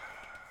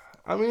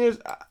 I mean, it's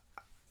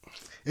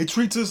It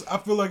treats us, I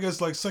feel like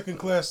it's like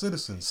second-class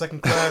citizens.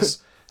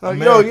 Second-class like,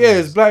 Americans. yo, yeah,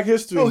 it's Black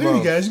History Oh, here you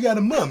Month. guys, you got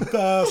a month.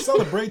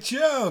 Celebrate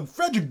your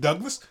Frederick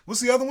Douglass. What's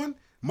the other one?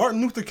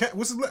 Martin Luther King.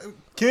 What's his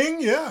King?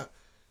 Yeah.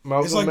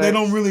 Malcolm It's like they X.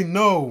 don't really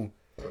know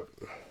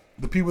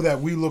the people that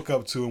we look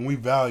up to and we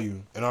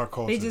value in our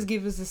culture. They just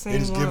give us the same They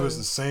just give one. us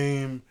the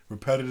same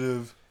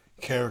repetitive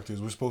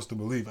characters we're supposed to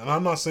believe. And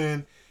I'm not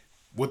saying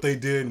what they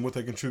did and what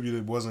they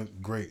contributed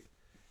wasn't great.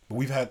 But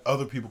we've had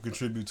other people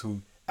contribute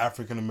to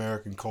African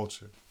American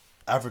culture,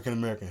 African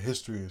American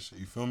history and shit.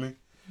 You feel me?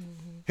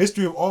 Mm-hmm.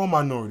 History of all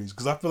minorities.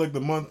 Because I feel like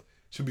the month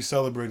should be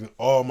celebrating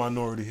all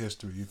minority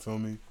history. You feel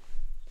me?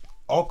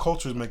 All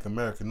cultures make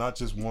America, not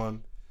just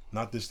one,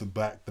 not just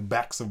the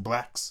backs of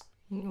blacks.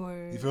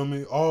 Word. You feel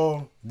me?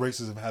 All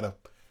races have had a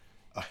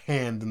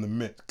hand in the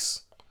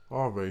mix.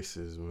 All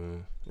races,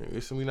 man.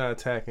 We not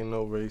attacking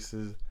no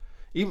races.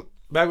 Even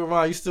back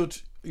around,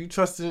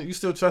 you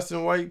still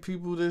trusting white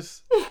people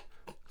this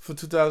for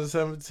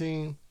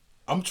 2017.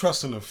 I'm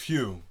trusting a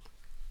few.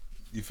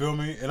 You feel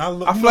me? And I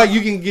I feel like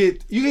you can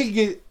get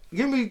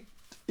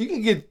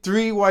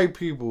 3 white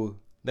people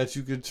that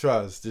you could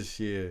trust this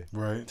year.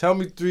 right. Tell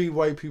me 3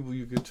 white people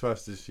you could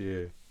trust this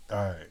year. All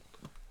right.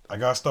 I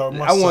gotta start with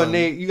my I want son.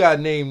 name. You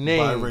gotta name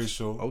names.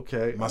 Biracial.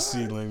 Okay. My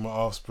seedling, my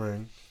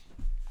offspring.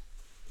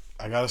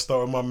 I gotta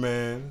start with my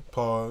man.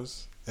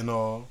 Pause and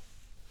all.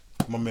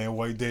 My man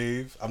White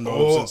Dave. I've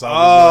known him since I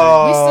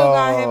was We still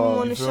gotta have him on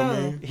like. the You feel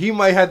show. me? He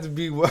might have to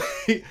be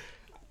white.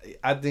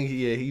 I think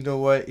you know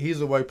what?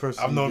 He's a white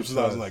person. I've you known him can since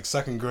I was in trust. like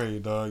second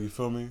grade, dog. You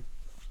feel me?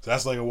 So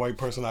that's like a white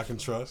person I can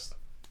trust.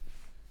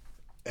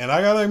 And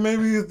I got like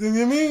maybe, you know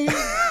what I mean?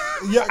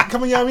 Yeah,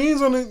 couple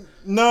Yamins on it.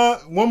 Nah,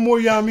 one more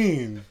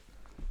Yamin.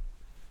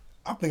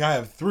 I think I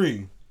have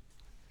 3.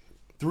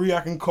 3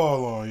 I can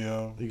call on,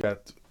 yo. You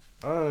got.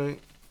 All right.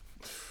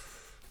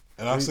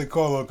 And I say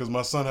call on because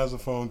my son has a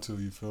phone too.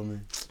 You feel me?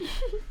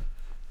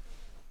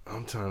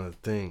 I'm trying to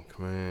think,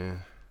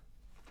 man.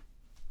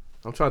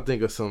 I'm trying to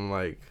think of some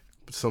like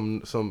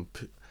some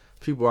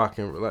people I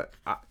can like.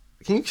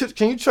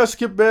 Can you trust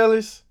Skip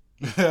Bayless?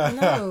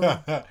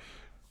 No.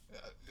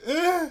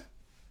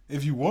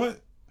 If you want,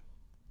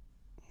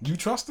 you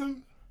trust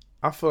him.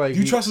 I feel like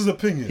You trust his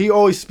opinion. He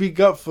always speak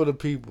up for the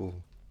people.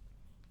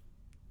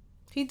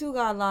 He do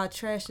got a lot of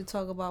trash to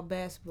talk about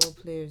basketball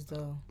players,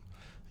 though.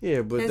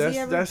 Yeah, but Has he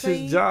ever that's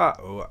played? his job.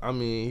 Oh, I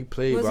mean, he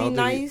played. Was but I he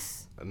don't think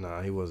nice?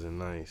 Nah, he wasn't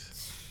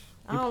nice.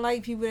 I don't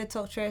like people that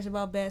talk trash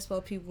about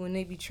basketball people when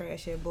they be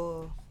trash at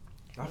ball.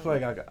 I feel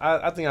like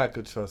I think I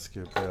could trust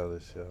Skip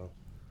Bayless, yo.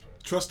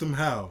 Trust him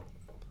how?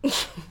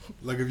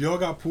 Like if y'all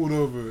got pulled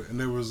over and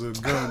there was a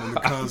gun in the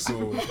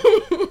console,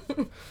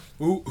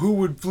 who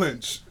would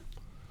flinch?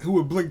 Who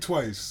would blink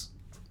twice?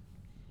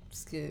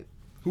 Skip.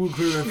 Who would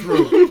clear their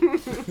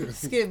throat?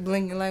 Skip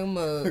blinking like a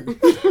mug.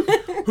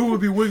 Who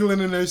would be wiggling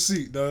in their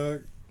seat,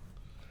 dog?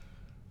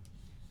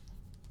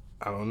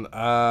 I don't know.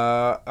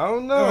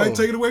 All right,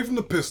 take it away from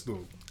the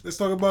pistol. Let's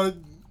talk about it.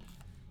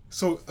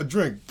 So a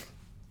drink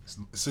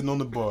sitting on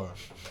the bar.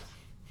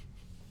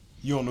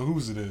 You don't know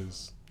whose it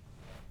is.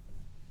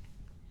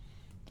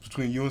 It's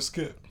between you and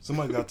Skip.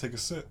 Somebody gotta take a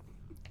sip.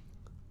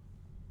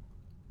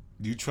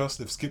 Do you trust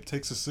if Skip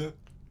takes a sip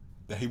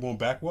that he won't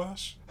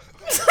backwash?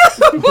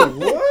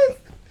 What?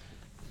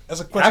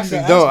 That's a question. Actually,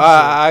 you gotta don't.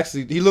 ask I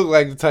actually, he looked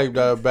like the type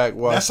that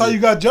backwash. That's how you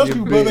got to judge your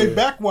people, bro. They beard.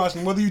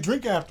 backwashing whether you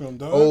drink after them,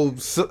 dog.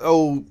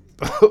 Old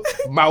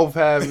mouth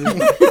having.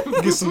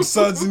 Get some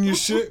suds in your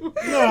shit. No,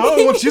 I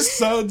don't want your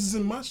suds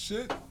in my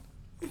shit.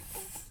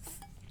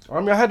 I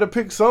mean, I had to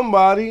pick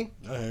somebody.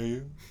 I hear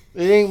you.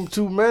 It ain't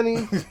too many.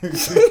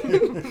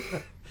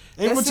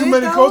 Ain't with too it,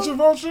 many though? culture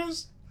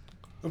vultures?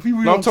 Or people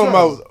you No, I'm don't talking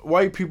trust? about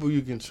white people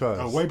you can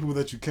trust. White people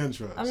that you can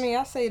trust. I mean,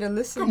 I say the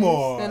listeners Come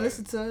on. that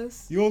listen to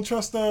us. You don't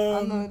trust I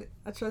know.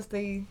 I trust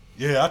they.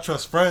 Yeah, I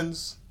trust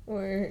friends.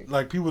 Or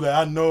Like people that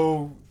I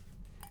know.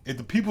 If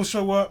the people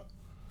show up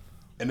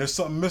and there's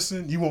something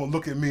missing, you won't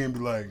look at me and be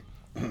like,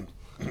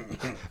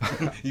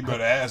 you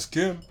better ask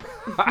him.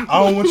 I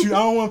don't want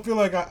to feel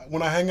like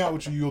when I hang out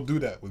with you, you'll do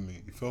that with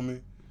me. You feel me?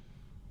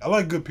 I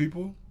like good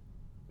people.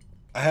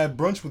 I had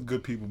brunch with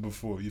good people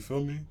before. You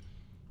feel me?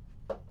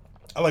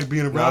 I like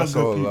being Nah, around it's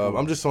all good people. love.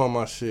 I'm just on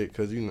my shit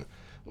because when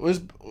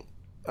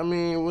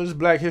it's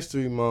Black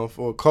History Month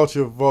or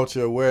Culture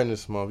Vulture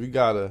Awareness Month, you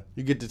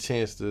get the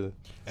chance to.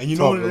 And you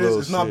know what talk it a is? little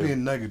It's not shit.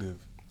 being negative.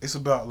 It's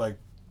about like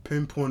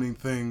pinpointing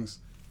things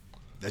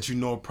that you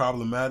know are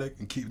problematic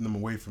and keeping them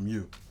away from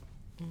you.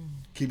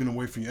 Keeping them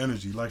away from your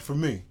energy. Like for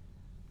me,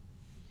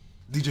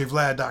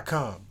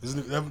 DJVlad.com. Isn't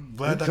it that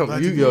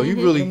Vlad.com? You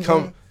really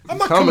come. I'm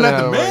not coming coming at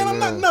the him man. right I'm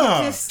now. not.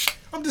 Nah. Just-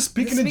 I'm just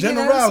speaking just in speaking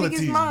out, generalities,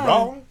 speak his mind.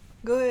 bro.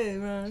 Go ahead,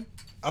 man.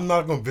 I'm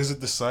not gonna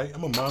visit the site.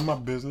 I'm gonna mind my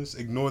business.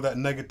 Ignore that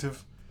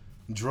negative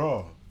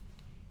draw.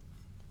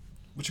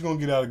 What you gonna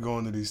get out of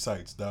going to these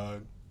sites,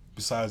 dog?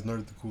 Besides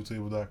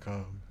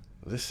nerdatthecooltable.com.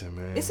 Listen,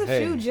 man. It's a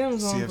hey, few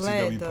gems on CFCW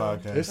Vlad though.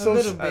 podcast. It's a some,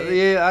 little bit.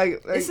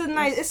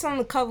 It's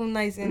a couple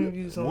nice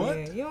interviews on What?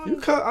 there. You You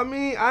don't, I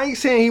mean, I ain't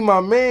saying he my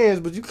man's,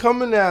 but you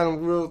coming at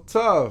him real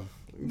tough.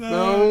 You Nah.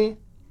 feel me?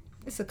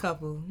 it's a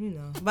couple, you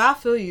know. But I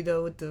feel you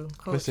though with the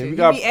culture. Listen, we you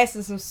got- be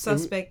asking some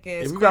suspect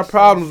ass. If you got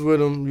problems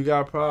with him, you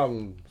got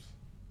problems.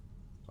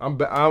 I'm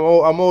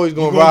always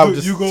gonna rob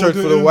the church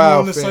for the on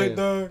wild the site, fan.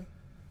 dog?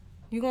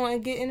 You gonna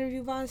get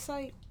interviewed by the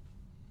site?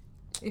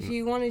 If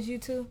you wanted you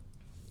to.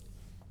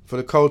 For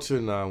the culture,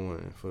 nah, I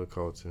wouldn't. For the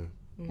culture.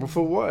 But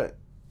for what?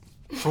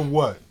 For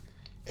what?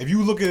 If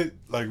you look at it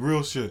like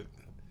real shit.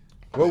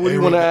 What would you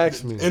era- want to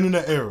ask me?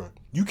 Internet era.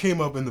 You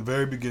came up in the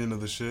very beginning of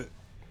the shit.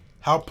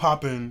 How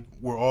poppin'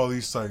 were all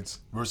these sites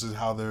versus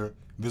how they're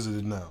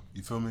visited now?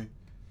 You feel me?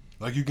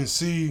 Like you can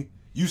see,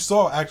 you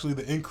saw actually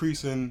the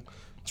increase in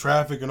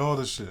traffic and all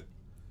this shit.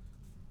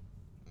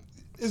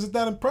 Is it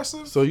that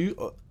impressive? So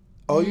you,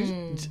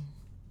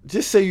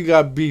 just say you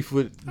got beef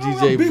with I don't DJ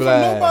got beef with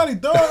Vlad. nobody,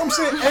 dog. I'm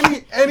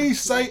saying any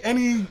site,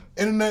 any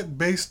internet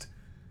based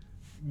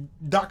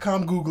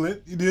 .com, Google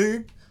it. You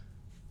dig?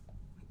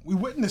 We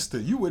witnessed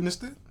it. You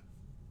witnessed it.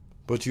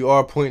 But you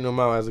are pointing them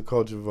out as a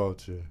culture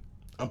vulture.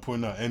 I'm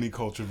pointing out any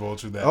culture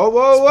vulture that Oh,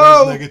 whoa,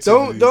 spreads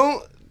whoa! negativity.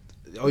 Don't.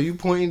 Are you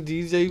pointing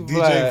DJ DJ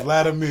Vlad?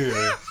 Vladimir,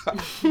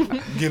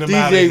 get him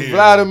out of DJ here.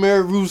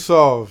 Vladimir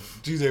Rusov.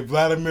 DJ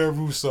Vladimir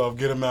Rusov,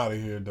 get him out of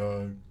here,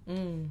 dog.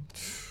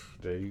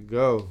 There you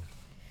go.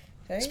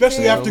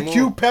 Especially Yeah. after No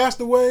Q more. passed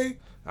away.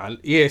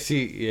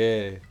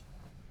 Yeah.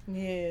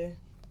 Yeah.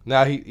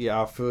 Now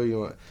I feel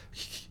you. On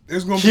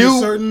There's gonna be a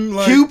certain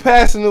like. Q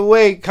passing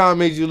away kind of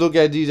made you look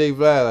at DJ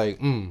Vlad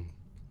like,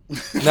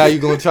 Now you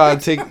gonna try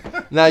to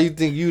take. Now you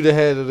think you the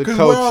head of the Because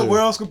culture.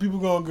 where else can people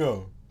gonna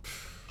go?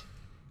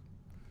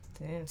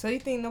 Damn. So you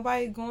think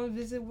nobody going to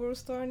visit World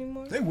Star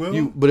anymore? They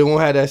will. But it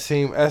won't have that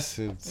same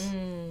essence.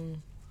 Mm.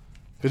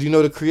 Cause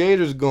the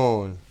creator's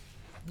gone.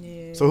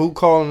 Yeah. So who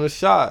calling the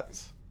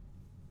shots?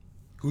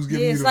 Who's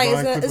giving Yeah, you it's the like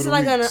Vine clip of it's the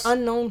like an weeks?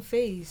 unknown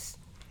face.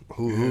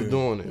 Who's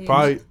doing it? Yeah.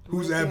 Probably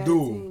Who's Look at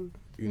Abdul? the team.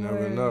 you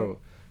never Right. know.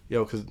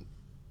 Yo, cause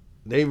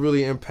they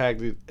really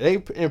impacted. They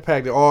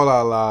impacted all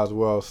our lives.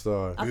 World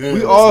Star. I Yeah. think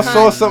We it all was saw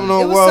kind- something it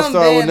on was World some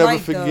Star we'll bad never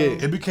light, forget.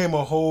 though. It became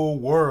a whole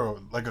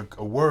world, like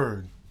a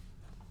word.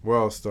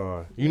 World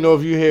Star. You know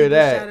if you hear People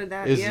that, shouted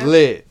that, it's yeah.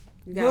 lit.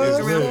 You got It's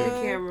to around lit.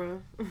 the camera.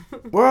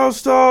 World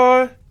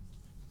Star.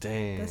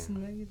 Damn. That's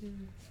negative.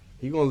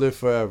 He gonna live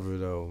forever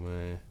though,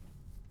 man.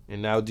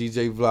 And now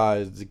DJ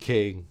Vlad is the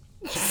king.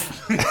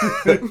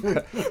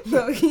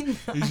 No, he not.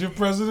 He's your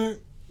president.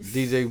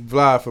 DJ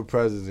Vlad for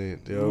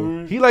president, yo.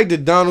 Mhm. He like the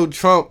Donald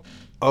Trump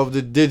of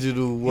the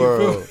digital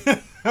world.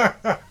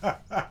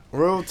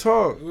 Real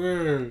talk.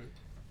 Word.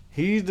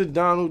 He's the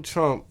Donald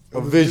Trump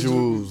of You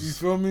visuals.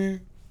 feel me?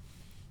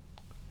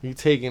 He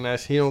taking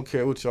that. He don't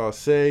care what y'all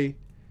say.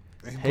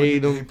 He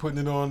Hate putting, him. He putting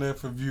it on there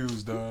for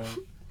views, dog.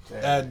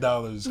 Ad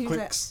dollars, He's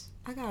clicks.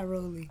 I got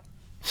Rolly.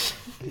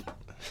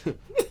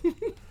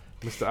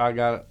 Mr.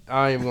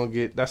 I ain't even gonna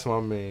get. That's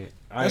my man.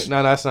 That's-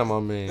 That's not my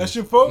man. That's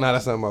your fault. Nah,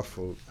 that's not my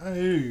fault. I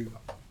hear you.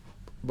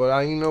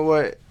 But you know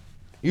what?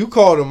 You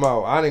called him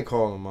out. I didn't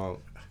call him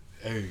out.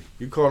 Hey,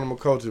 You called him a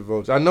culture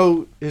vulture. I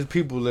know his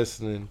people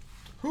listening.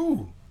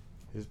 who?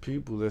 His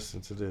people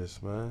listen to this,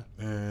 man.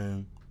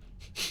 And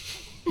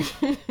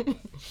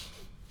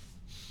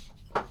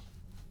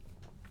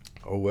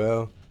Oh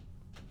well.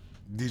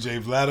 DJ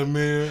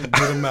Vladimir,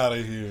 get him out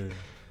of here.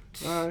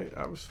 All right,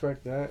 I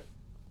respect that.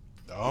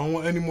 I don't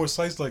want any more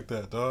sites like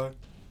that, dog.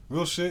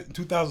 Real shit. In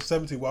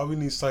 2017, why we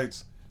need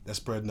sites that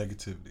spread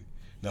negativity?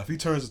 Now, if he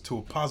turns into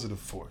a positive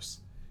force,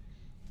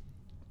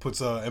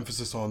 puts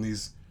emphasis on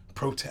these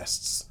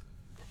protests,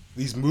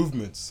 these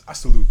movements. I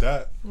salute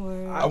that.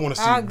 Word. I want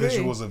to see agree.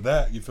 visuals of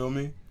that. You feel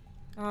me?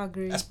 I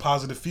agree. That's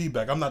positive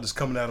feedback. I'm not just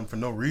coming at them for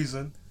no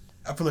reason.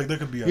 I feel like there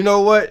could be You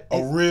know what?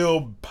 a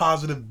real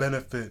positive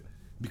benefit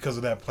because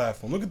of that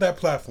platform. Look at that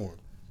platform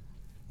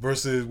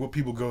versus what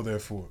people go there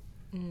for.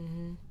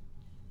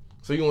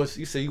 So you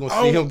say you want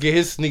to see him get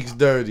his sneaks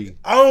dirty?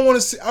 I don't want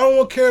to see. I don't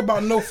want to care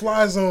about no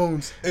fly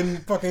zones in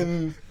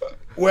fucking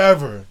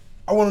wherever.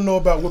 I want to know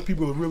about what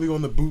people are really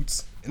on the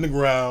boots in the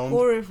ground.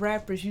 Or if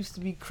rappers used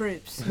to be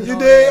Crips. and You all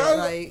dig? that.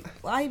 Like,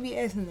 why you be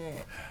asking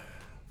that?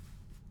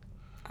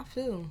 I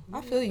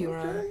feel you,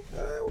 Ron. Okay.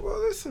 Well,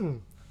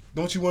 listen.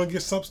 Don't you want to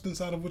get substance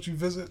out of what you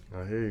visit?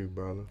 I hear you,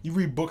 brother. You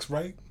read books,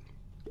 right?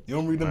 You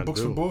don't read them I books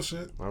do. for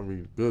bullshit. I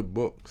read good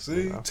books.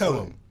 See, I tell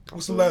feel them. it.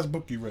 What's the last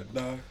book you read,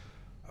 dog?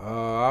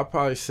 I'll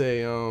probably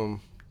say the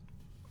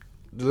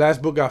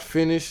last book I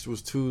finished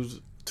was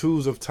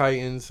Twos of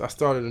Titans. I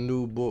started a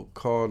new book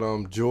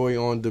called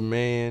Joy on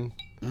Demand.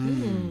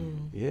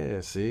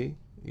 Yeah, see?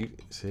 You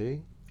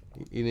didn't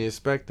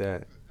expect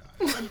that.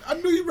 I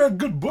knew you read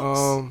good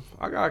books.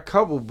 I got a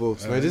couple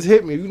books, man. Just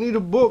hit me. You need a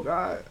book,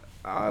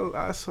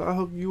 I'll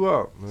hook you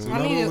up, man. So I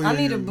not need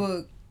only a you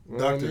book.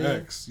 Dr.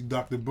 X. You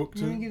Dr. Book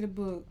Let me too? get a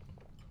book.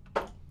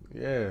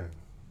 Yeah.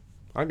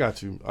 I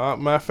got you.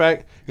 Matter of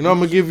fact, I'm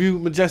gonna give you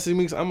Majestic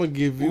Meeks. I'm gonna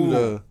give you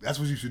Ooh, that's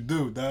what you should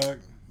do, dog. Like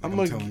I'm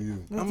telling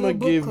you. Let's I'm do a gonna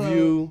book give club.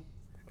 you.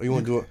 Oh, you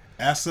wanna do it?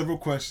 Ask several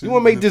questions. You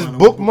wanna make and this find out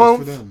book what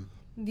book is month? for them.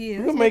 Yeah,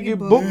 We'll let's make it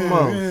book Yeah,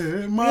 month. yeah,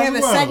 We might have as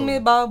a well. segment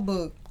about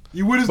book.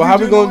 You with us, But how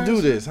we DJ gonna Lance?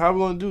 do this? How we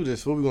gonna do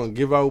this? What we gonna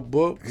give out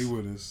books? He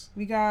with us.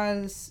 We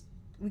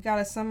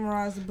gotta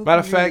summarize the book. Matter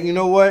of we fact, read. you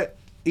know what?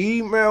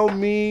 Email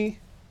me,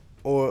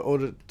 or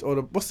the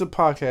what's the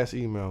podcast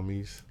email,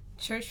 Mees?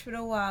 Church for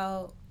the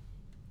Wild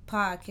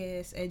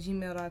podcast at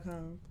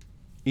gmail.com.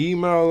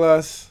 Email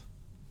us,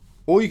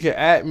 or you can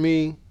at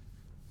me,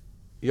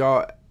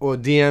 y'all, or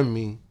DM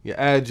me your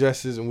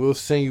addresses, and we'll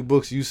send you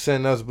books. You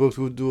send us books.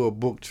 We'll do a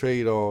book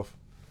trade off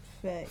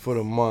Facts. for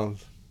the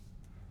month,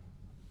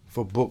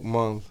 for book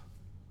month.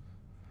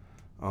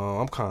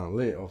 I'm kind of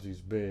lit off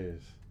these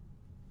beers.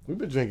 We've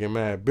been drinking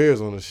mad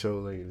beers on the show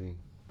lately.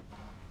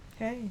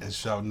 Hey. And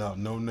shouting out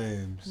no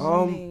names.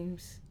 No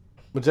names.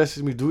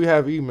 Majestic Me, do we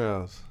have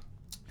emails?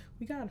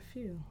 We got a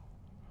few.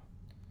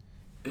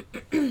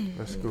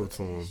 Let's go to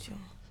them.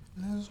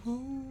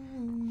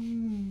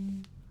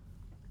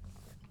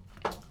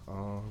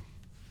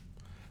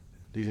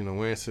 These are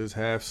no answers,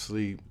 half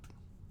sleep.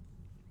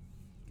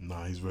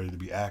 Nah, he's ready to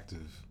be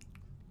active.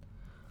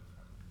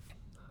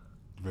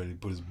 Ready to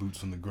put his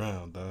boots on the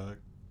ground, dog.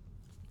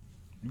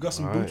 You got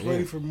some All right, boots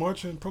ready yeah. for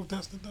marching and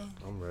protesting, dog?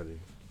 I'm ready.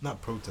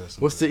 Not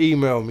protesting. What's the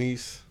email,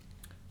 Meese?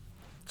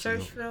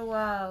 Church for the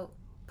Wild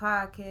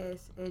podcast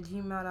at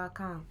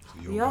gmail.com.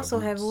 So you We don't also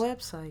got have a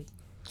boots. website.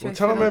 Well,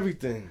 tell them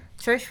everything.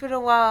 Church for the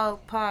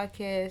Wild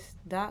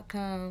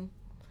podcast.com.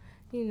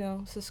 You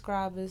know,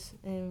 subscribe us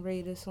and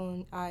rate us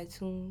on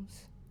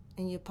iTunes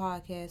and your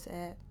podcast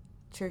app,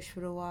 Church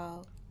for the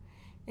Wild.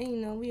 And you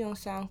know, we on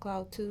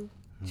SoundCloud too,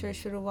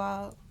 Church for the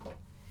Wild.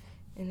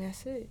 And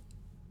that's it.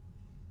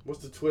 What's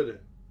the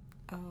Twitter?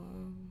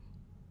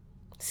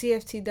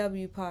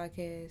 CFTW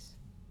podcast.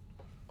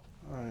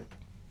 All right.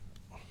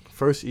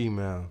 First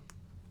email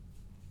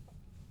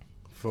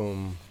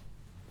from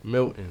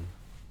Milton.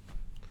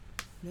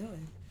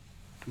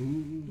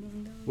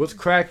 What's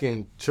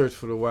cracking, Church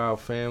for the Wild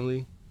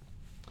family?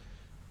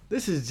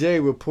 This is Jay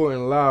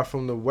reporting live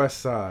from the West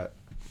Side,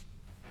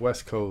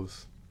 West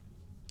Coast.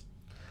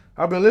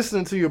 I've been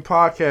listening to your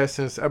podcast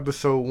since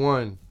episode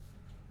 1,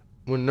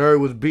 when Nerd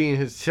was beating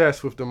his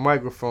chest with the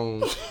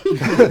microphone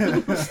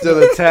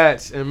still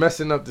attached and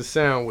messing up the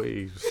sound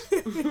waves.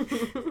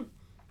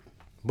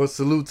 But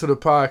salute to the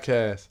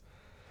podcast.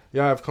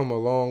 Y'all have come a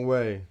long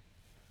way.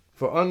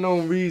 For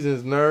unknown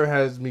reasons, Nerd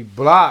has me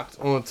blocked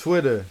on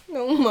Twitter.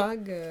 Oh my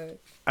God.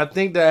 I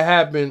think that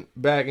happened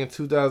back in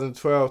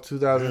 2012,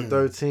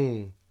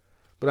 2013.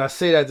 But I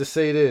say that to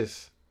say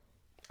this.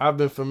 I've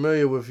been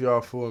familiar with y'all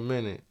for a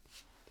minute.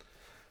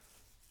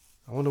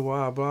 I wonder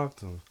why I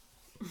blocked him.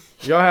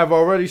 Y'all have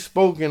already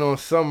spoken on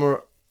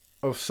Summer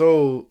or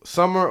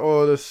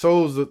the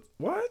Souls of...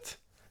 What?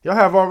 Y'all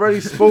have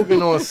already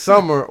spoken on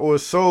Summer or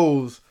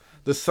Souls,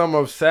 the Summer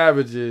of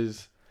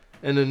Savages,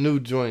 and the new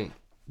joint,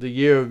 The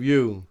Year of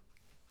You.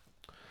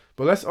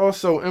 But let's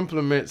also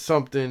implement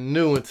something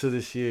new into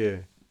this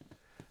year.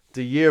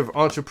 The year of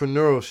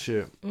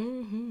entrepreneurship.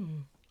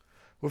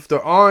 With the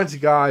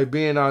orange guy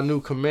being our new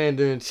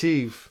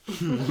commander-in-chief,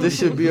 this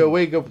should be a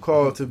wake-up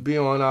call to be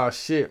on our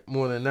shit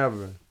more than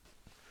ever.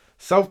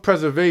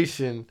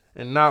 Self-preservation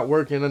and not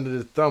working under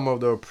the thumb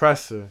of the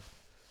oppressor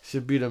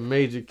should be the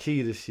major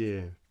key this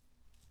year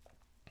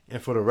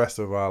and for the rest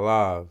of our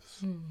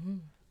lives.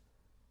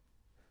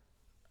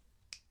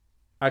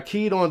 I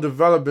keyed on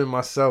developing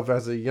myself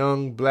as a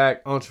young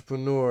black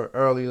entrepreneur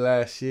early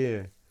last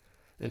year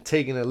and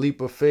taking a leap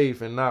of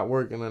faith and not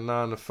working a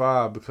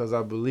 9-to-5 because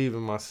I believe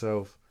in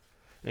myself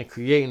and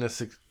creating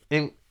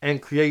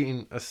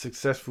a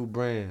successful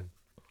brand.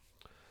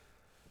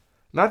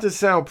 not to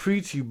sound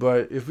preachy,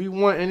 but if we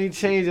want any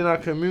change in our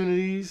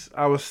communities,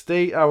 our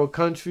state, our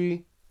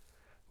country,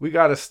 we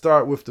got to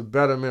start with the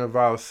betterment of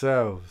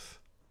ourselves,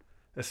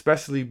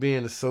 especially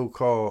being the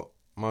so-called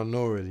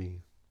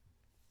minority.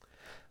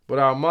 But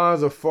our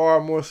minds are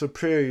far more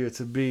superior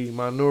to be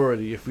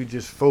minority if we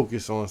just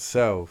focus on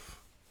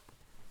self.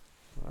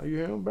 Are you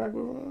hearing back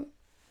with Ron?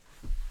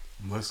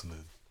 I'm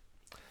listening.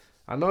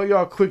 I know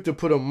y'all quick to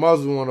put a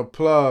muzzle on a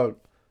plug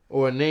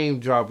or a name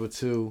drop or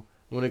two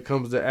when it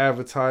comes to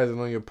advertising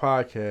on your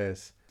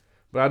podcast,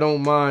 but I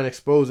don't mind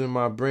exposing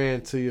my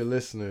brand to your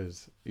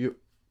listeners.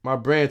 My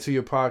brand to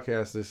your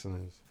podcast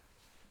listeners.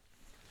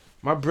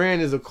 My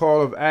brand is a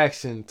call of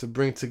action to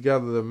bring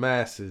together the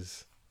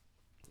masses.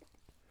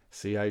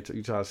 See how you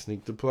try to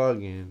sneak the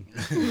plug in.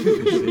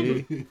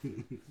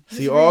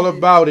 See all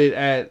about it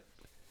at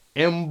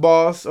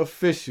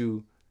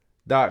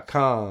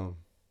mbossofficial.com.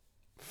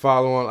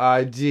 Follow on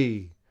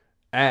IG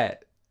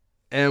at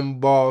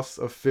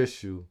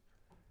mbossofficial.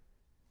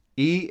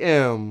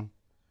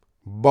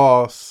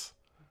 Boss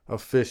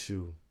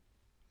Official.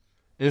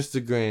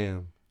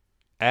 Instagram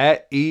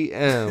at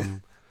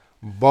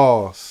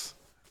Boss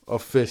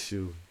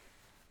Official.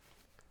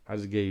 I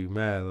just gave you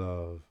mad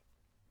love.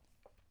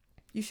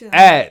 You should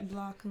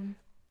block him.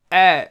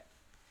 At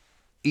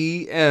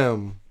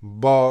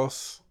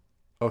Boss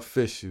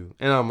Official.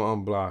 And I'm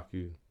going to unblock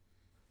you.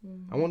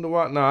 I wonder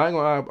why. No, I ain't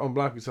going to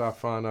unblock you till I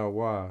find out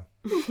why.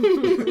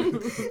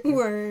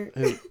 Word.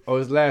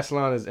 His last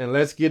line is, and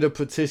let's get a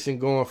petition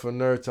going for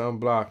Nerd to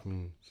unblock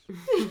me.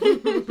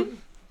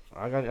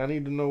 I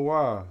need to know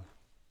why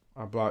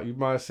I blocked you.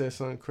 Might have said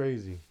something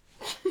crazy.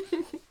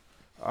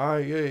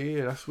 Alright,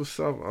 yeah, that's what's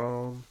up.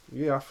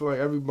 Yeah, I feel like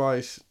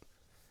everybody's.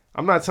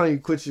 I'm not telling you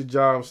quit your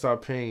job and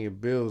start paying your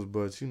bills,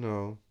 but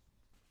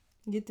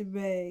get the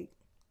bag.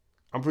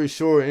 I'm pretty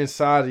sure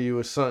inside of you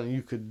is something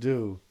you could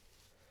do.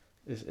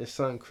 It's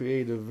something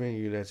creative in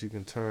you that you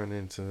can turn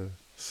into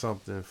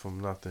something from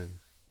nothing.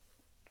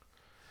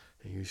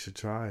 And you should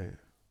try it.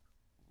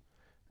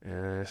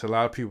 And it's a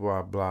lot of people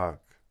I block.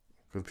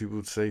 Because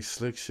people say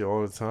slick shit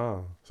all the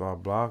time. So I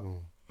block them.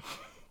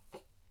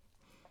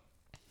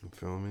 You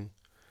feel me?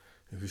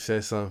 If you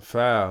say something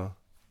foul,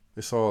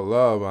 it's all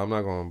love, but I'm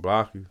not going to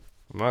block you.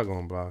 I'm not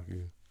going to block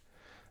you.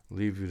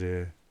 Leave you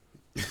there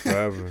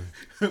forever.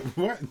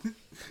 What?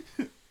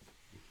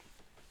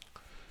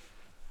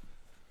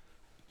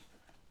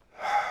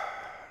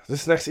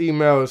 This next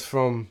email is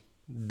from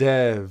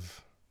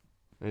Dev.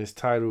 And it's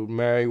titled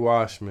Mary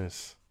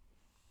Washmas.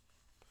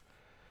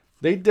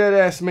 They dead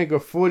ass make a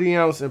 40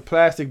 ounce in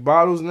plastic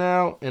bottles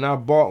now, and I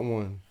bought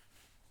one.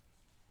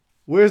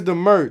 Where's the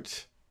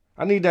merch?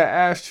 I need that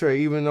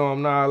ashtray even though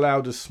I'm not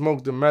allowed to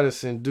smoke the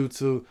medicine due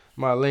to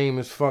my lame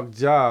as fuck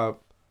job.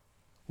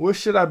 Where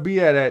should I be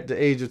at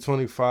the age of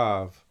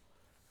 25?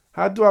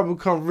 How do I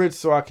become rich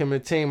so I can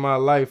maintain my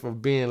life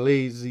of being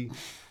lazy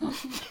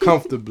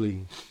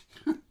comfortably?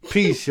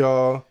 Peace,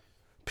 y'all.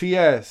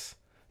 P.S.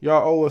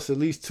 Y'all owe us at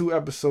least 2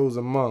 episodes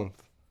a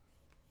month.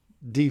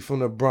 D from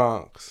the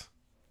Bronx.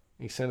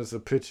 He sent us a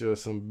picture of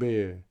some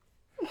beer.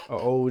 A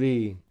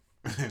OD.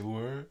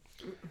 Word?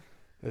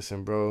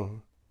 Listen,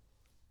 bro.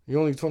 You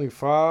only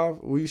 25?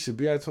 Well, you should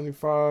be at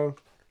 25.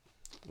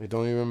 It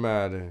don't even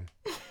matter.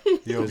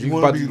 Yo, you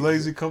want to be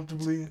lazy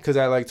comfortably? Because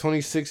at like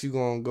 26, you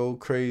going to go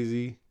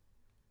crazy.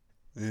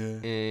 Yeah.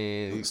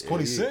 And it's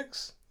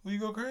 26? Will you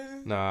go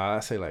crazy? Nah, I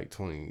say like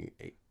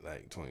 28,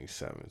 like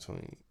 27,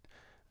 20.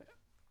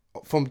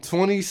 From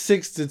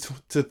 26 to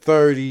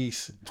 30.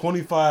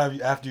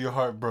 25 after your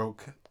heart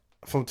broke.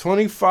 From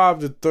 25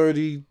 to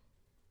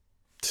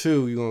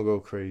 32, you're going to go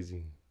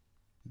crazy.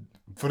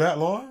 For that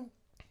long?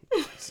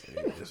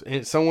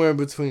 Somewhere in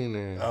between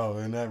there. Oh,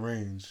 in that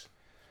range.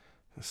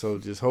 So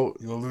just hope.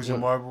 You going to lose your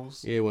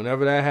marbles? Yeah,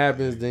 whenever that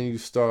happens, then you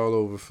start all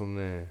over from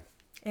there.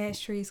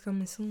 Ashtray's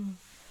coming soon.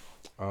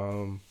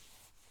 I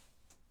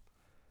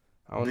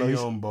don't Be know. your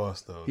own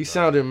boss, though. He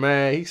sounded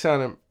mad. He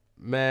sounded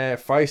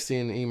mad feisty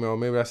in the email.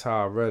 Maybe that's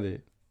how I read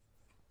it.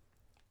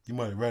 You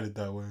might have read it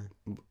that way.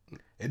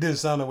 It didn't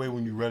sound that way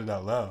when you read it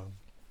out loud.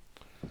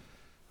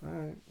 All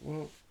right.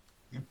 Well,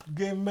 you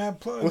gave him mad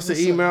plugs. What's the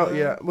email?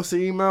 Yeah. What's the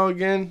email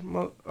again?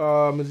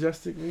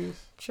 Majestic News.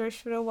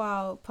 Church for the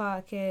Wild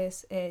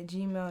podcast at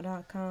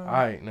gmail.com. All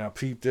right. Now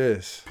peep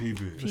this.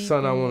 Peep it. It's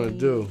something I want to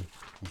do.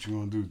 What you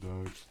want to do,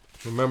 dog?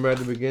 Remember at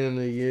the beginning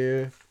of the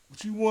year.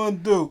 What you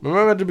want to do?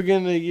 Remember at the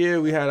beginning of the year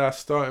we had our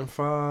starting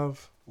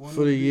 5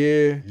 for the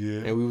year. Yeah.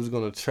 And we was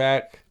gonna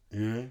track.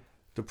 Yeah.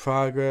 The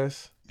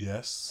progress.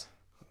 Yes.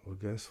 Well,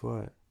 guess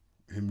what?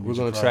 We're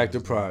gonna track the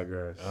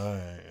progress. All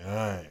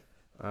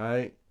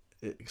right.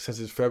 Since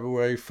it's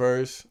February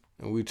 1st,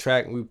 and we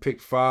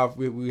picked 5.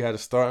 We had a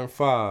starting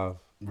 5.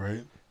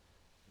 Right.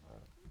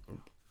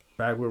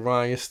 Back with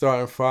Ryan, your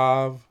starting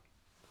 5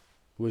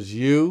 was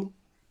you.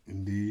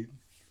 Indeed.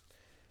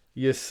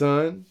 Your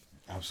son.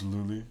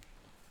 Absolutely.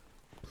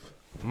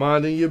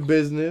 Minding your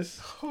business.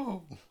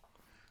 Oh.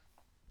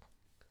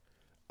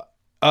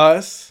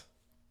 Us.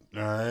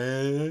 All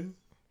right.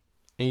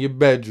 And your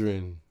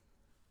bedroom.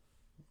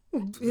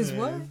 His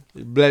what?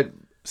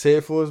 Say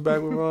it for us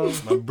back with Ron.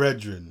 My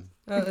brethren.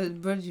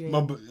 Brethren.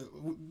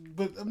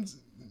 But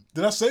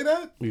did I say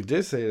that? You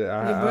did say that.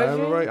 I brethren?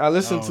 have it right. I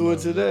listened I to don't it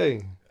know,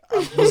 today.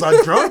 Was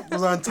I drunk?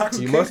 Was I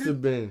intoxicated? You must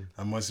have been.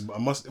 I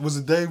must. It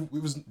was the day.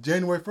 It was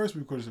January 1st.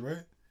 We recorded it,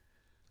 right?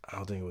 I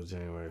don't think it was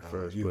January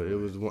 1st, you but right. it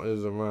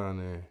was around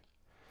there.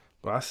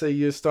 But I say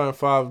your starting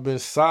five has been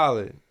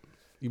solid.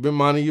 You've been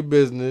minding your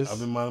business. I've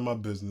been minding my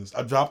business.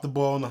 I dropped the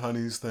ball on the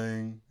Honeys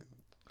thing.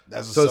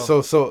 That's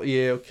a So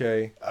yeah,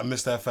 okay. I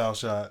missed that foul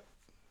shot.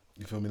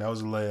 You feel me? That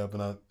was a layup,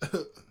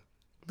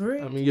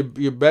 and I mean,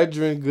 your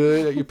bedroom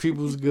good. Your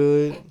people's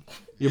good.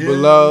 Your yeah,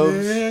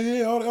 beloveds.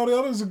 Yeah. All the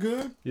others are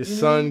good. Your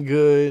son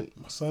good.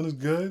 My son is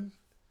good.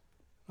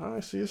 All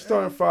right, so your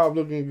starting five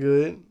looking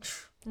good.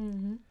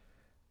 Mm-hmm.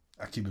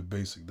 I keep it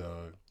basic,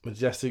 dog.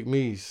 Majestic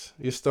Meese.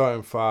 Your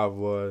starting five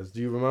was.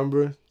 Do you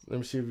remember? Let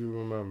me see if you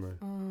remember.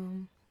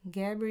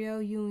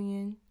 Gabrielle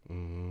Union,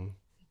 Mm-hmm.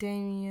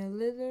 Damian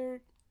Lillard,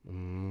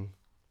 Mm-hmm.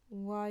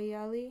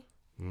 Wayali,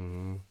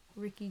 Mm-hmm.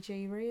 Ricky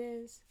J.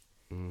 Reyes,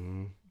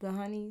 Mm-hmm. the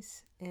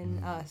Honeys,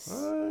 and us.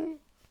 All right.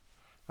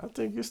 I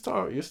think your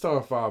starting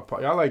five.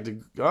 Y'all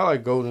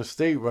like Golden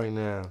State right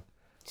now.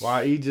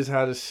 YE just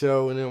had a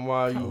show, and then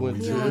while you went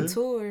He to on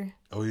tour.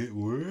 Oh yeah,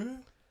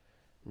 what?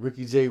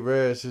 Ricky J.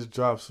 Reyes just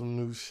dropped some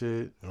new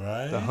shit.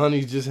 Right. The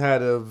Honeys just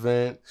had an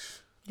event.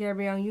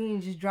 Gabrielle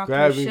Union just dropped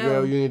her show.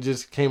 Gabrielle Union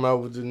just came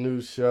out with the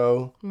new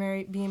show.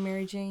 Being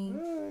Mary Jane.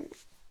 Right.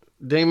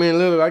 Damian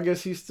Lillard, I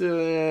guess he's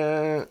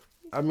still.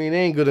 I mean,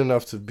 they ain't good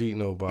enough to beat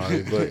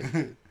nobody, but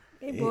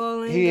They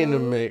balling. he in the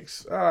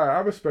mix. All right, I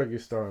respect your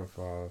starting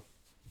five.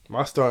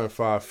 My starting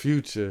five,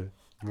 Future.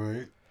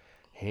 Right.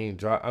 He ain't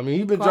drop. I mean,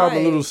 he been Quiet.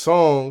 dropping little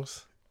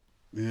songs.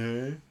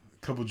 Yeah. A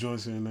couple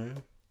joints in there.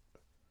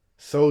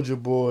 Soldier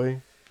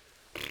Boy.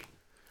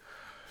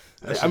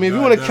 That I shit mean, if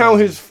you died want to count down.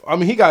 his, I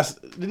mean,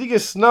 did he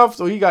get snuffed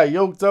or he got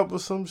yoked up or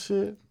some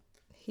shit?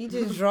 He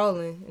just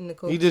drawing in the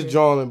culture. He just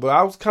drawing, but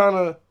I was kind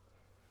of,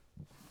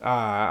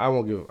 I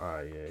won't give,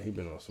 yeah, he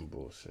been on some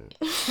bullshit.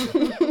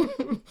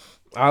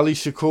 Ali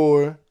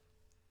Shakur.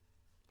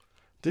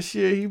 This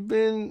year he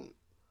been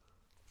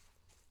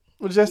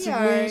Majestic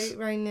Meese.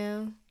 right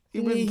now. He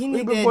He been, need he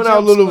been that putting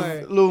out jump little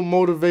start.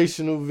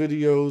 motivational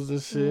videos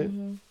and shit.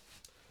 Mm-hmm.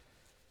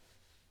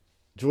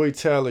 Joy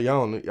Taylor,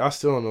 y'all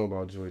still don't know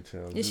about Joy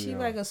Taylor. Is do she y'all?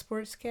 like a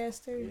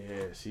sportscaster?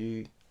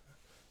 Yeah,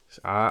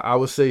 I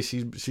would say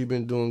she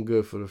been doing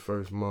good for the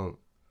first month.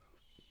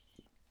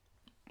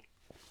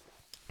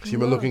 She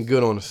been looking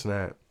good on the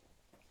snap.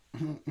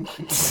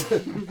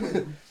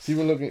 She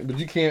been looking, but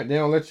you can't. They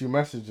don't let you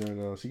message her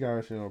though. She got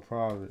her shit on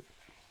private.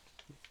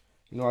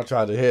 You know I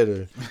tried to hit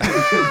her.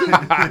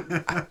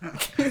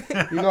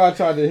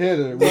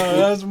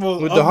 That's more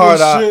with the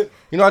hard eye. shit.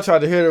 You know I tried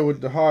to hit her with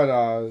the hard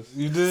eyes.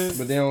 You did?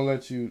 But they don't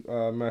let you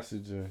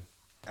message her.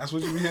 That's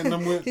what you be hitting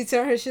them with? He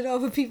turned her shit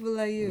off with people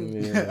like you.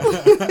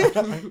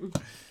 Yeah.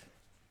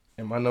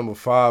 And my number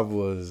 5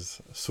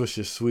 was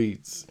Swisher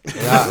Sweets.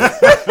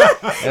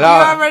 And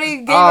I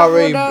already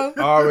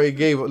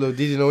gave up. Look,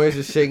 DJ No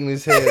Answer shaking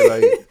his head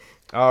like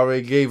I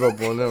already gave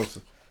up on them.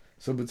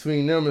 So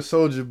between them and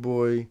Soulja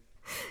Boy,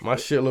 my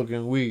shit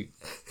looking weak.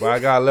 But I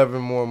got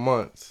 11 more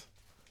months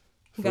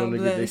for them to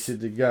get their shit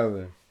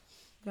together.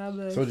 God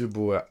bless. Soulja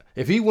Boy.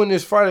 If he win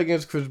this fight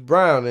against Chris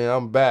Brown, then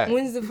I'm back.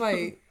 When's the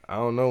fight? I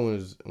don't know when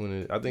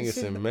it. I think it's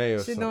in May or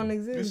Shit something. don't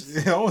exist.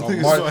 I don't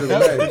think March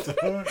it's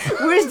or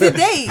Where's the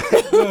date?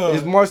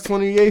 It's March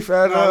 28th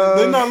at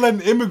they're not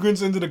letting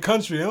immigrants into the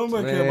country. I don't care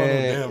about no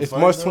damn it's fight,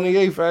 March dog.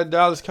 28th at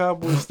Dallas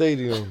Cowboys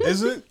Stadium.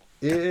 Is it?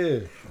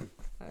 Yeah.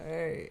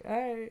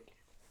 Alright.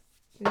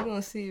 We're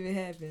gonna see if it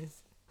happens.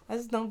 I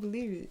just don't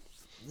believe it.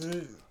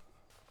 Yeah.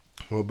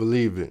 Well,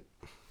 believe it.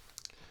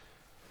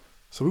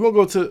 So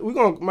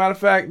matter of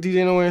fact,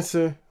 DJ No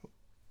Answer,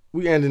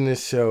 we ending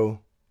this show,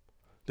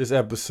 this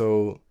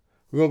episode.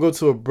 We're going to go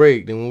to a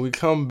break. Then when we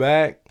come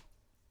back,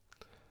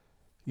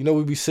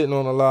 we be sitting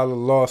on a lot of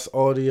lost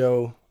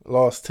audio,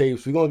 lost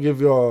tapes. We're going to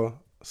give y'all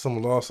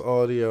some lost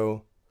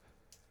audio.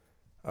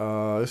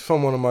 It's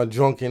from one of my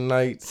drunken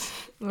nights.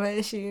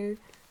 Last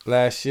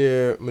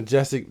year,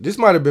 Majestic, this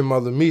might have been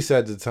Mother Meese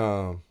at the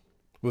time,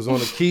 was on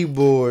the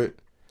keyboard.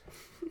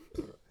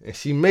 And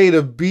she made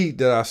a beat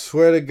that I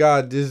swear to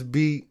God, this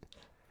beat,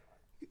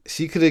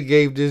 she could have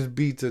gave this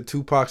beat to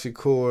Tupac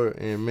Shakur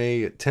and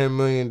made $10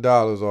 million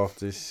off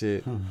this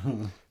shit.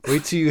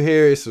 Wait till you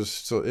hear it.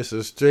 It's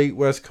a straight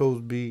West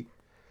Coast beat.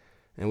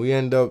 And we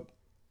end up,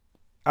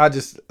 I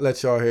just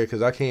let y'all hear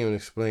because I can't even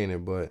explain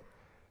it. But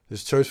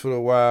this Church for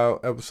the Wild,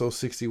 episode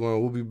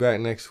 61. We'll be back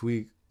next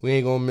week. We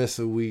ain't going to miss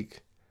a week.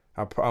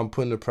 I'm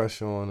putting the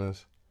pressure on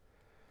us.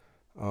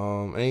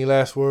 Any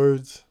last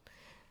words?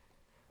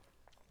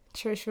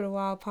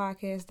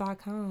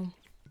 ChurchForTheWildPodcast.com.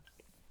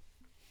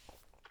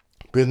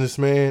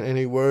 Businessman,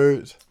 any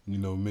words? You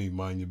know me,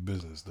 mind your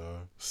business,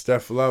 dog.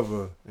 Steph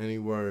Lover, any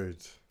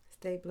words?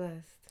 Stay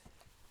blessed.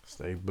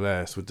 Stay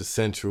blessed with the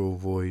sensual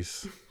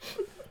voice.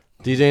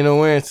 DJ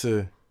No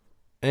Answer,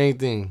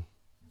 anything?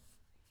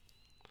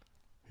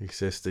 He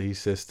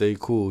said stay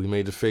cool. He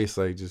made the face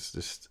like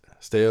just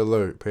stay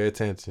alert, pay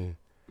attention.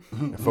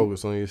 and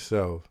focus on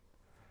yourself.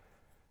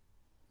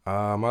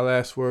 My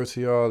last word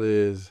to y'all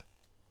is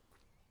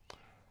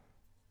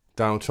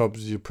Donald Trump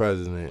is your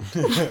president.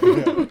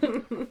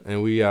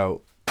 And we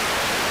out.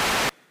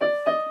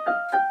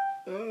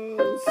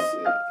 Oh,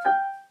 shit.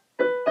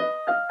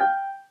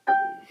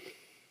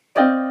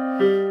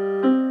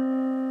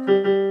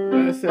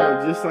 That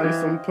sounds just like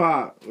some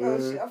pop, man. Oh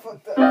shit, I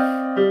fucked up.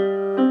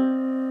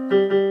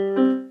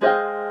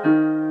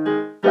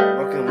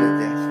 Welcome to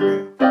Death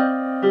Row.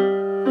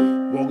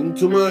 Welcome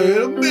to my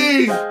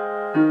enemies.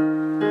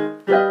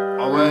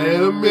 All my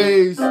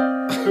enemies.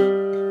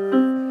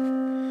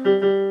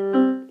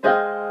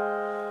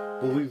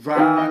 When we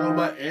ride on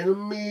my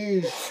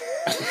enemies.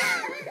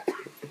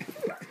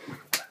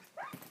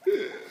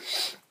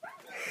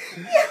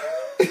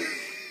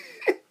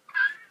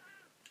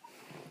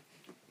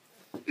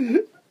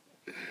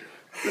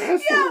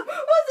 What's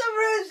some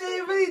real shit?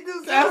 You really do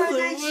some That's like some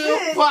that real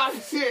shit. pop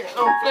shit.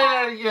 Oh, play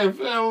that again.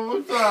 Play that one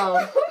more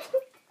time.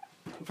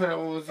 Play that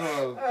one more time.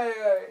 Alright.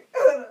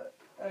 Hold on.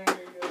 Alright, here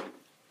we go.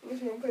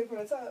 Which one play from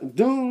the top?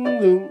 Doom,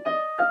 doom.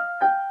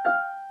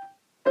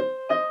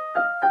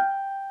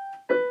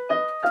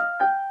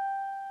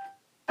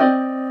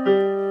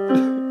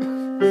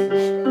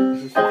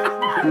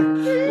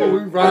 When we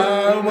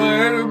ride on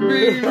my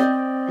enemies.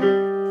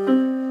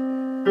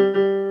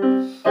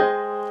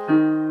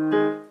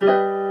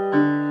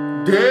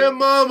 Dear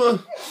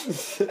mama.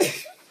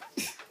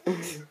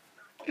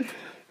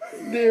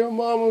 Dear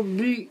mama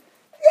beat.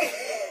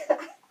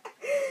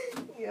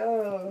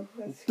 Yo,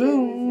 that's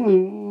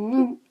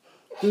Doom,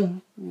 crazy.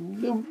 doom,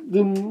 doom,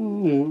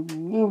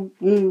 doom,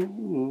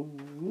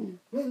 doom,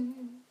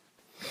 doom.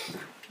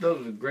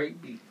 Those are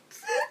great beats.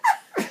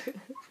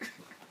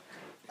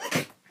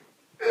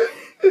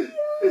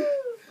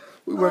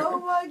 Oh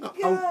my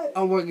god.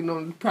 I'm working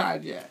on the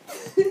project.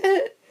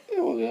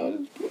 I'm working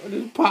on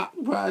this pop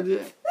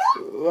project.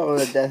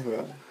 Welcome to Death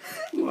Row.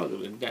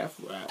 Welcome to Death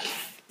Row.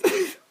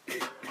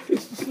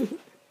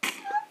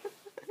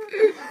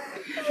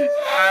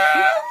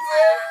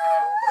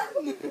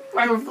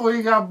 Right before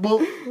he got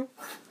booked.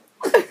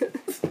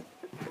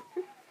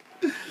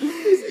 He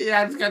said,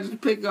 yeah, I just got to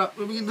pick up.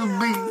 Let me get the beats.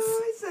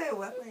 I said,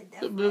 what?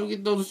 Let me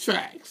get those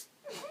tracks.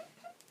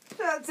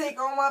 Trying to take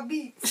all my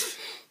beats.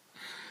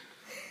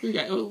 We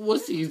got,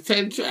 what's these,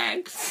 10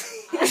 tracks?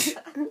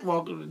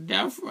 Welcome to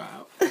Death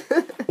Row.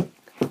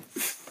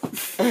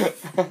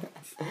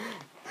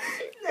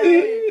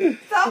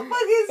 Stop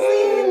fucking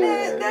singing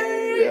that,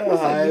 dude. Yo,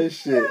 high as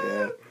shit,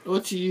 man.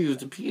 What you use?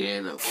 The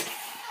piano?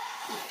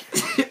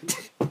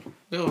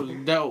 That was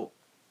dope.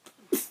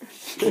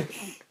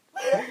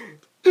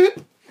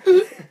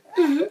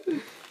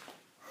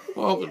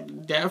 Welcome to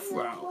Death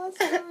Row. My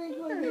stomach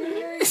gonna get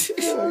hurt.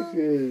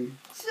 Okay.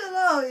 Chill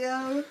out,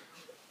 yo.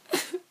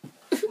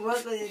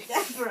 Welcome to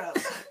Death Row.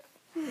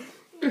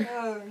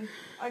 Yo,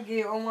 I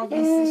gave all my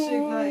beats to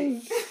Suge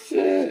Knight.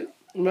 Shit.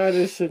 Man,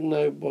 this Suge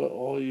Knight bought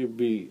all your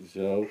beats,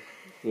 yo.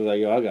 He was like,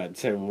 yo, I got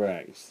 10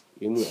 racks.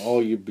 Give me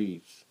all your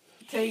beats.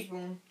 Take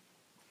them.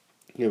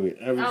 Give me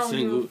I every don't give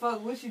single. a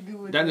fuck what you do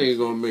with That them. nigga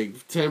gonna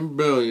make 10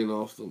 billion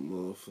off them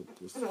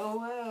motherfuckers. Oh,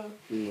 wow.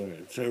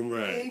 Man, 10 Yeah,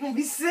 racks. you gonna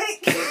be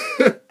sick.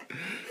 That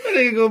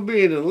nigga gonna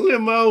be in a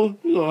limo.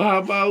 You gonna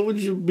hop out with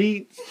your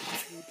beats.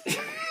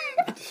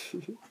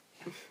 You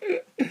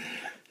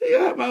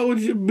hop out with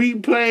your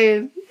beat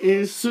playing in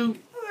his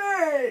suit.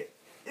 Word.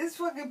 It's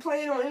fucking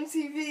playing on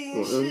MTV On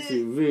and shit.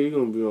 MTV, you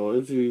gonna be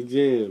on MTV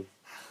Jam.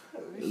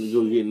 And you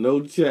gonna get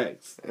no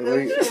checks. And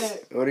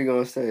what are you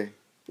gonna say?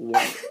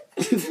 What?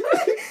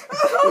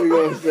 What are you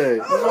gonna say?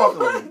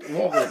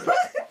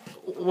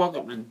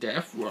 Welcome to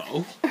Death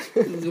Row.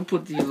 We gonna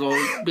put these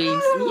on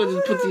beats. We gonna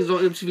just put these on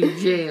MTV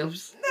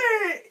Jams.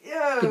 Nerd.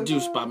 Yo.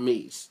 Produced by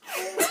me.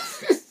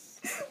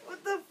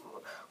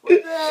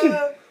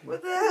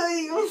 What the hell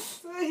you gonna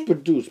say?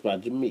 Produced by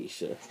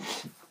Jamisha.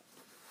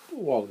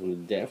 Welcome to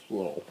Death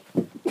Row.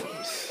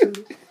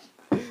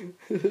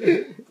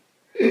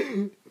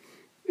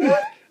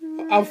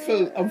 I'm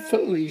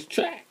feeling these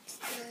tracks.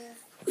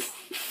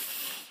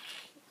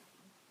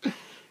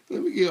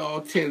 Let me get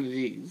all 10 of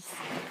these.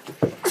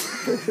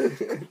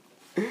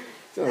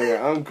 Sound like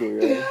your uncle,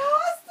 right?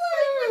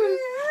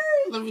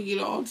 Let me get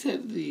all 10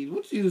 of these.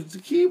 What you use, the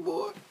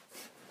keyboard?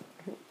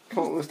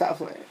 Come on, stop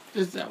playing.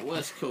 This is that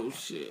West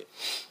Coast shit.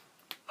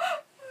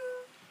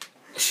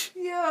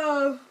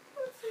 Yo.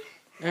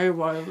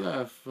 Everybody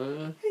left,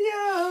 man.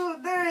 Yo.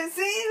 There.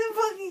 Sing the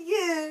fuck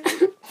again.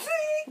 Sing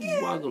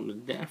again. Welcome to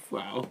Death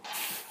Row.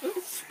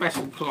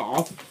 Special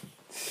cloth.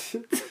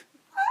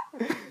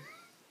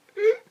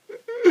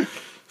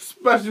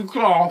 Special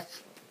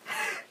cloth.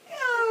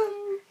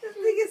 Yo. This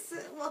nigga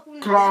said, welcome to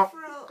Cloth.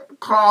 Death Row.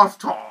 Cloth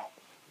talk.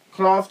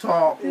 Cloth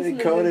talk. The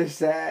code is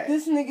sad.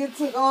 This nigga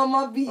took all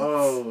my beats.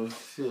 Oh,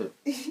 shit.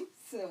 He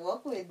said,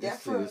 welcome to This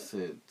Death Row. nigga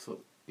said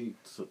he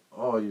took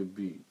all your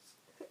beats.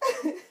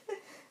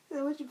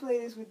 So what you play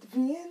this with the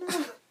piano?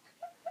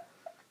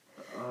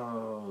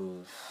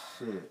 Oh,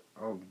 shit.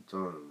 I'm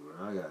done, man.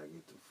 I gotta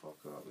get the fuck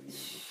out of here. Get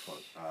the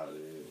fuck out of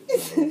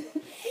here, man.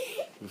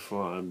 Before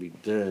before I be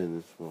dead in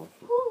this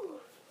motherfucker.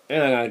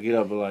 And I gotta get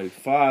up at like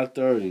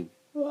 5:30.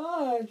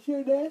 Why?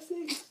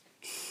 Gymnastics?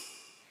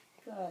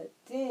 God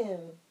damn.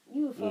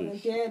 You a fucking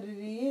This- dad of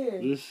the year.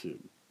 This shit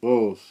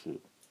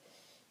bullshit.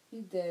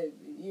 You dad of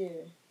the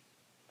year.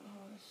 Oh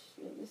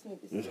shit, this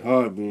nigga It's sick.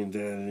 hard being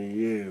dad in a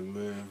year,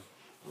 man.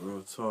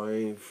 Real talk,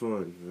 it ain't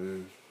fun,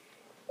 man.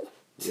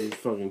 This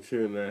fucking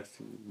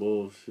gymnastics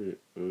bullshit,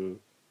 man.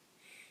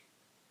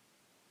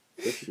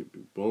 That shit be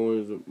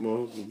boring as a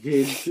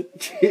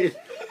motherfucker.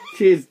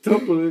 Kids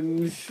tumbling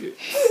and shit.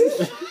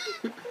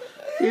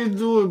 Kids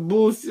doing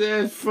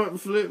bullshit ass front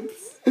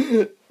flips.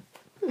 They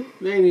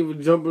ain't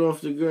even jumping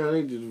off the ground.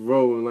 They just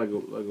rolling like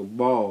a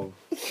ball.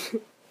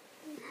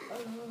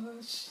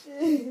 Oh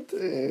shit.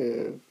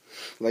 Damn.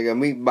 Like a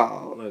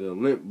meatball. Like a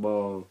limp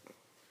ball.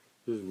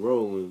 Just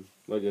rolling.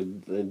 Like a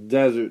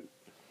desert.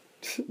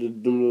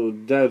 Them little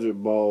desert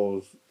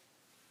balls.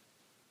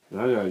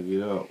 I gotta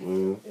get up,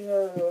 man.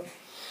 Yeah.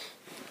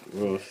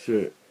 Real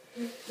shit.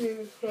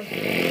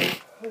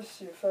 That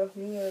shit fucked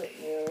me up,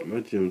 yo.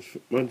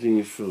 My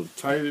jeans feel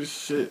tight as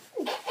shit.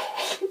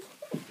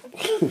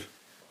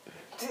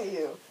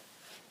 Damn.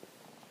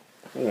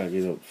 I gotta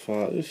get up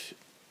 5. This shit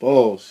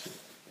bullshit.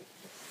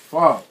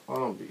 Fuck, I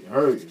don't be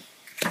hurting.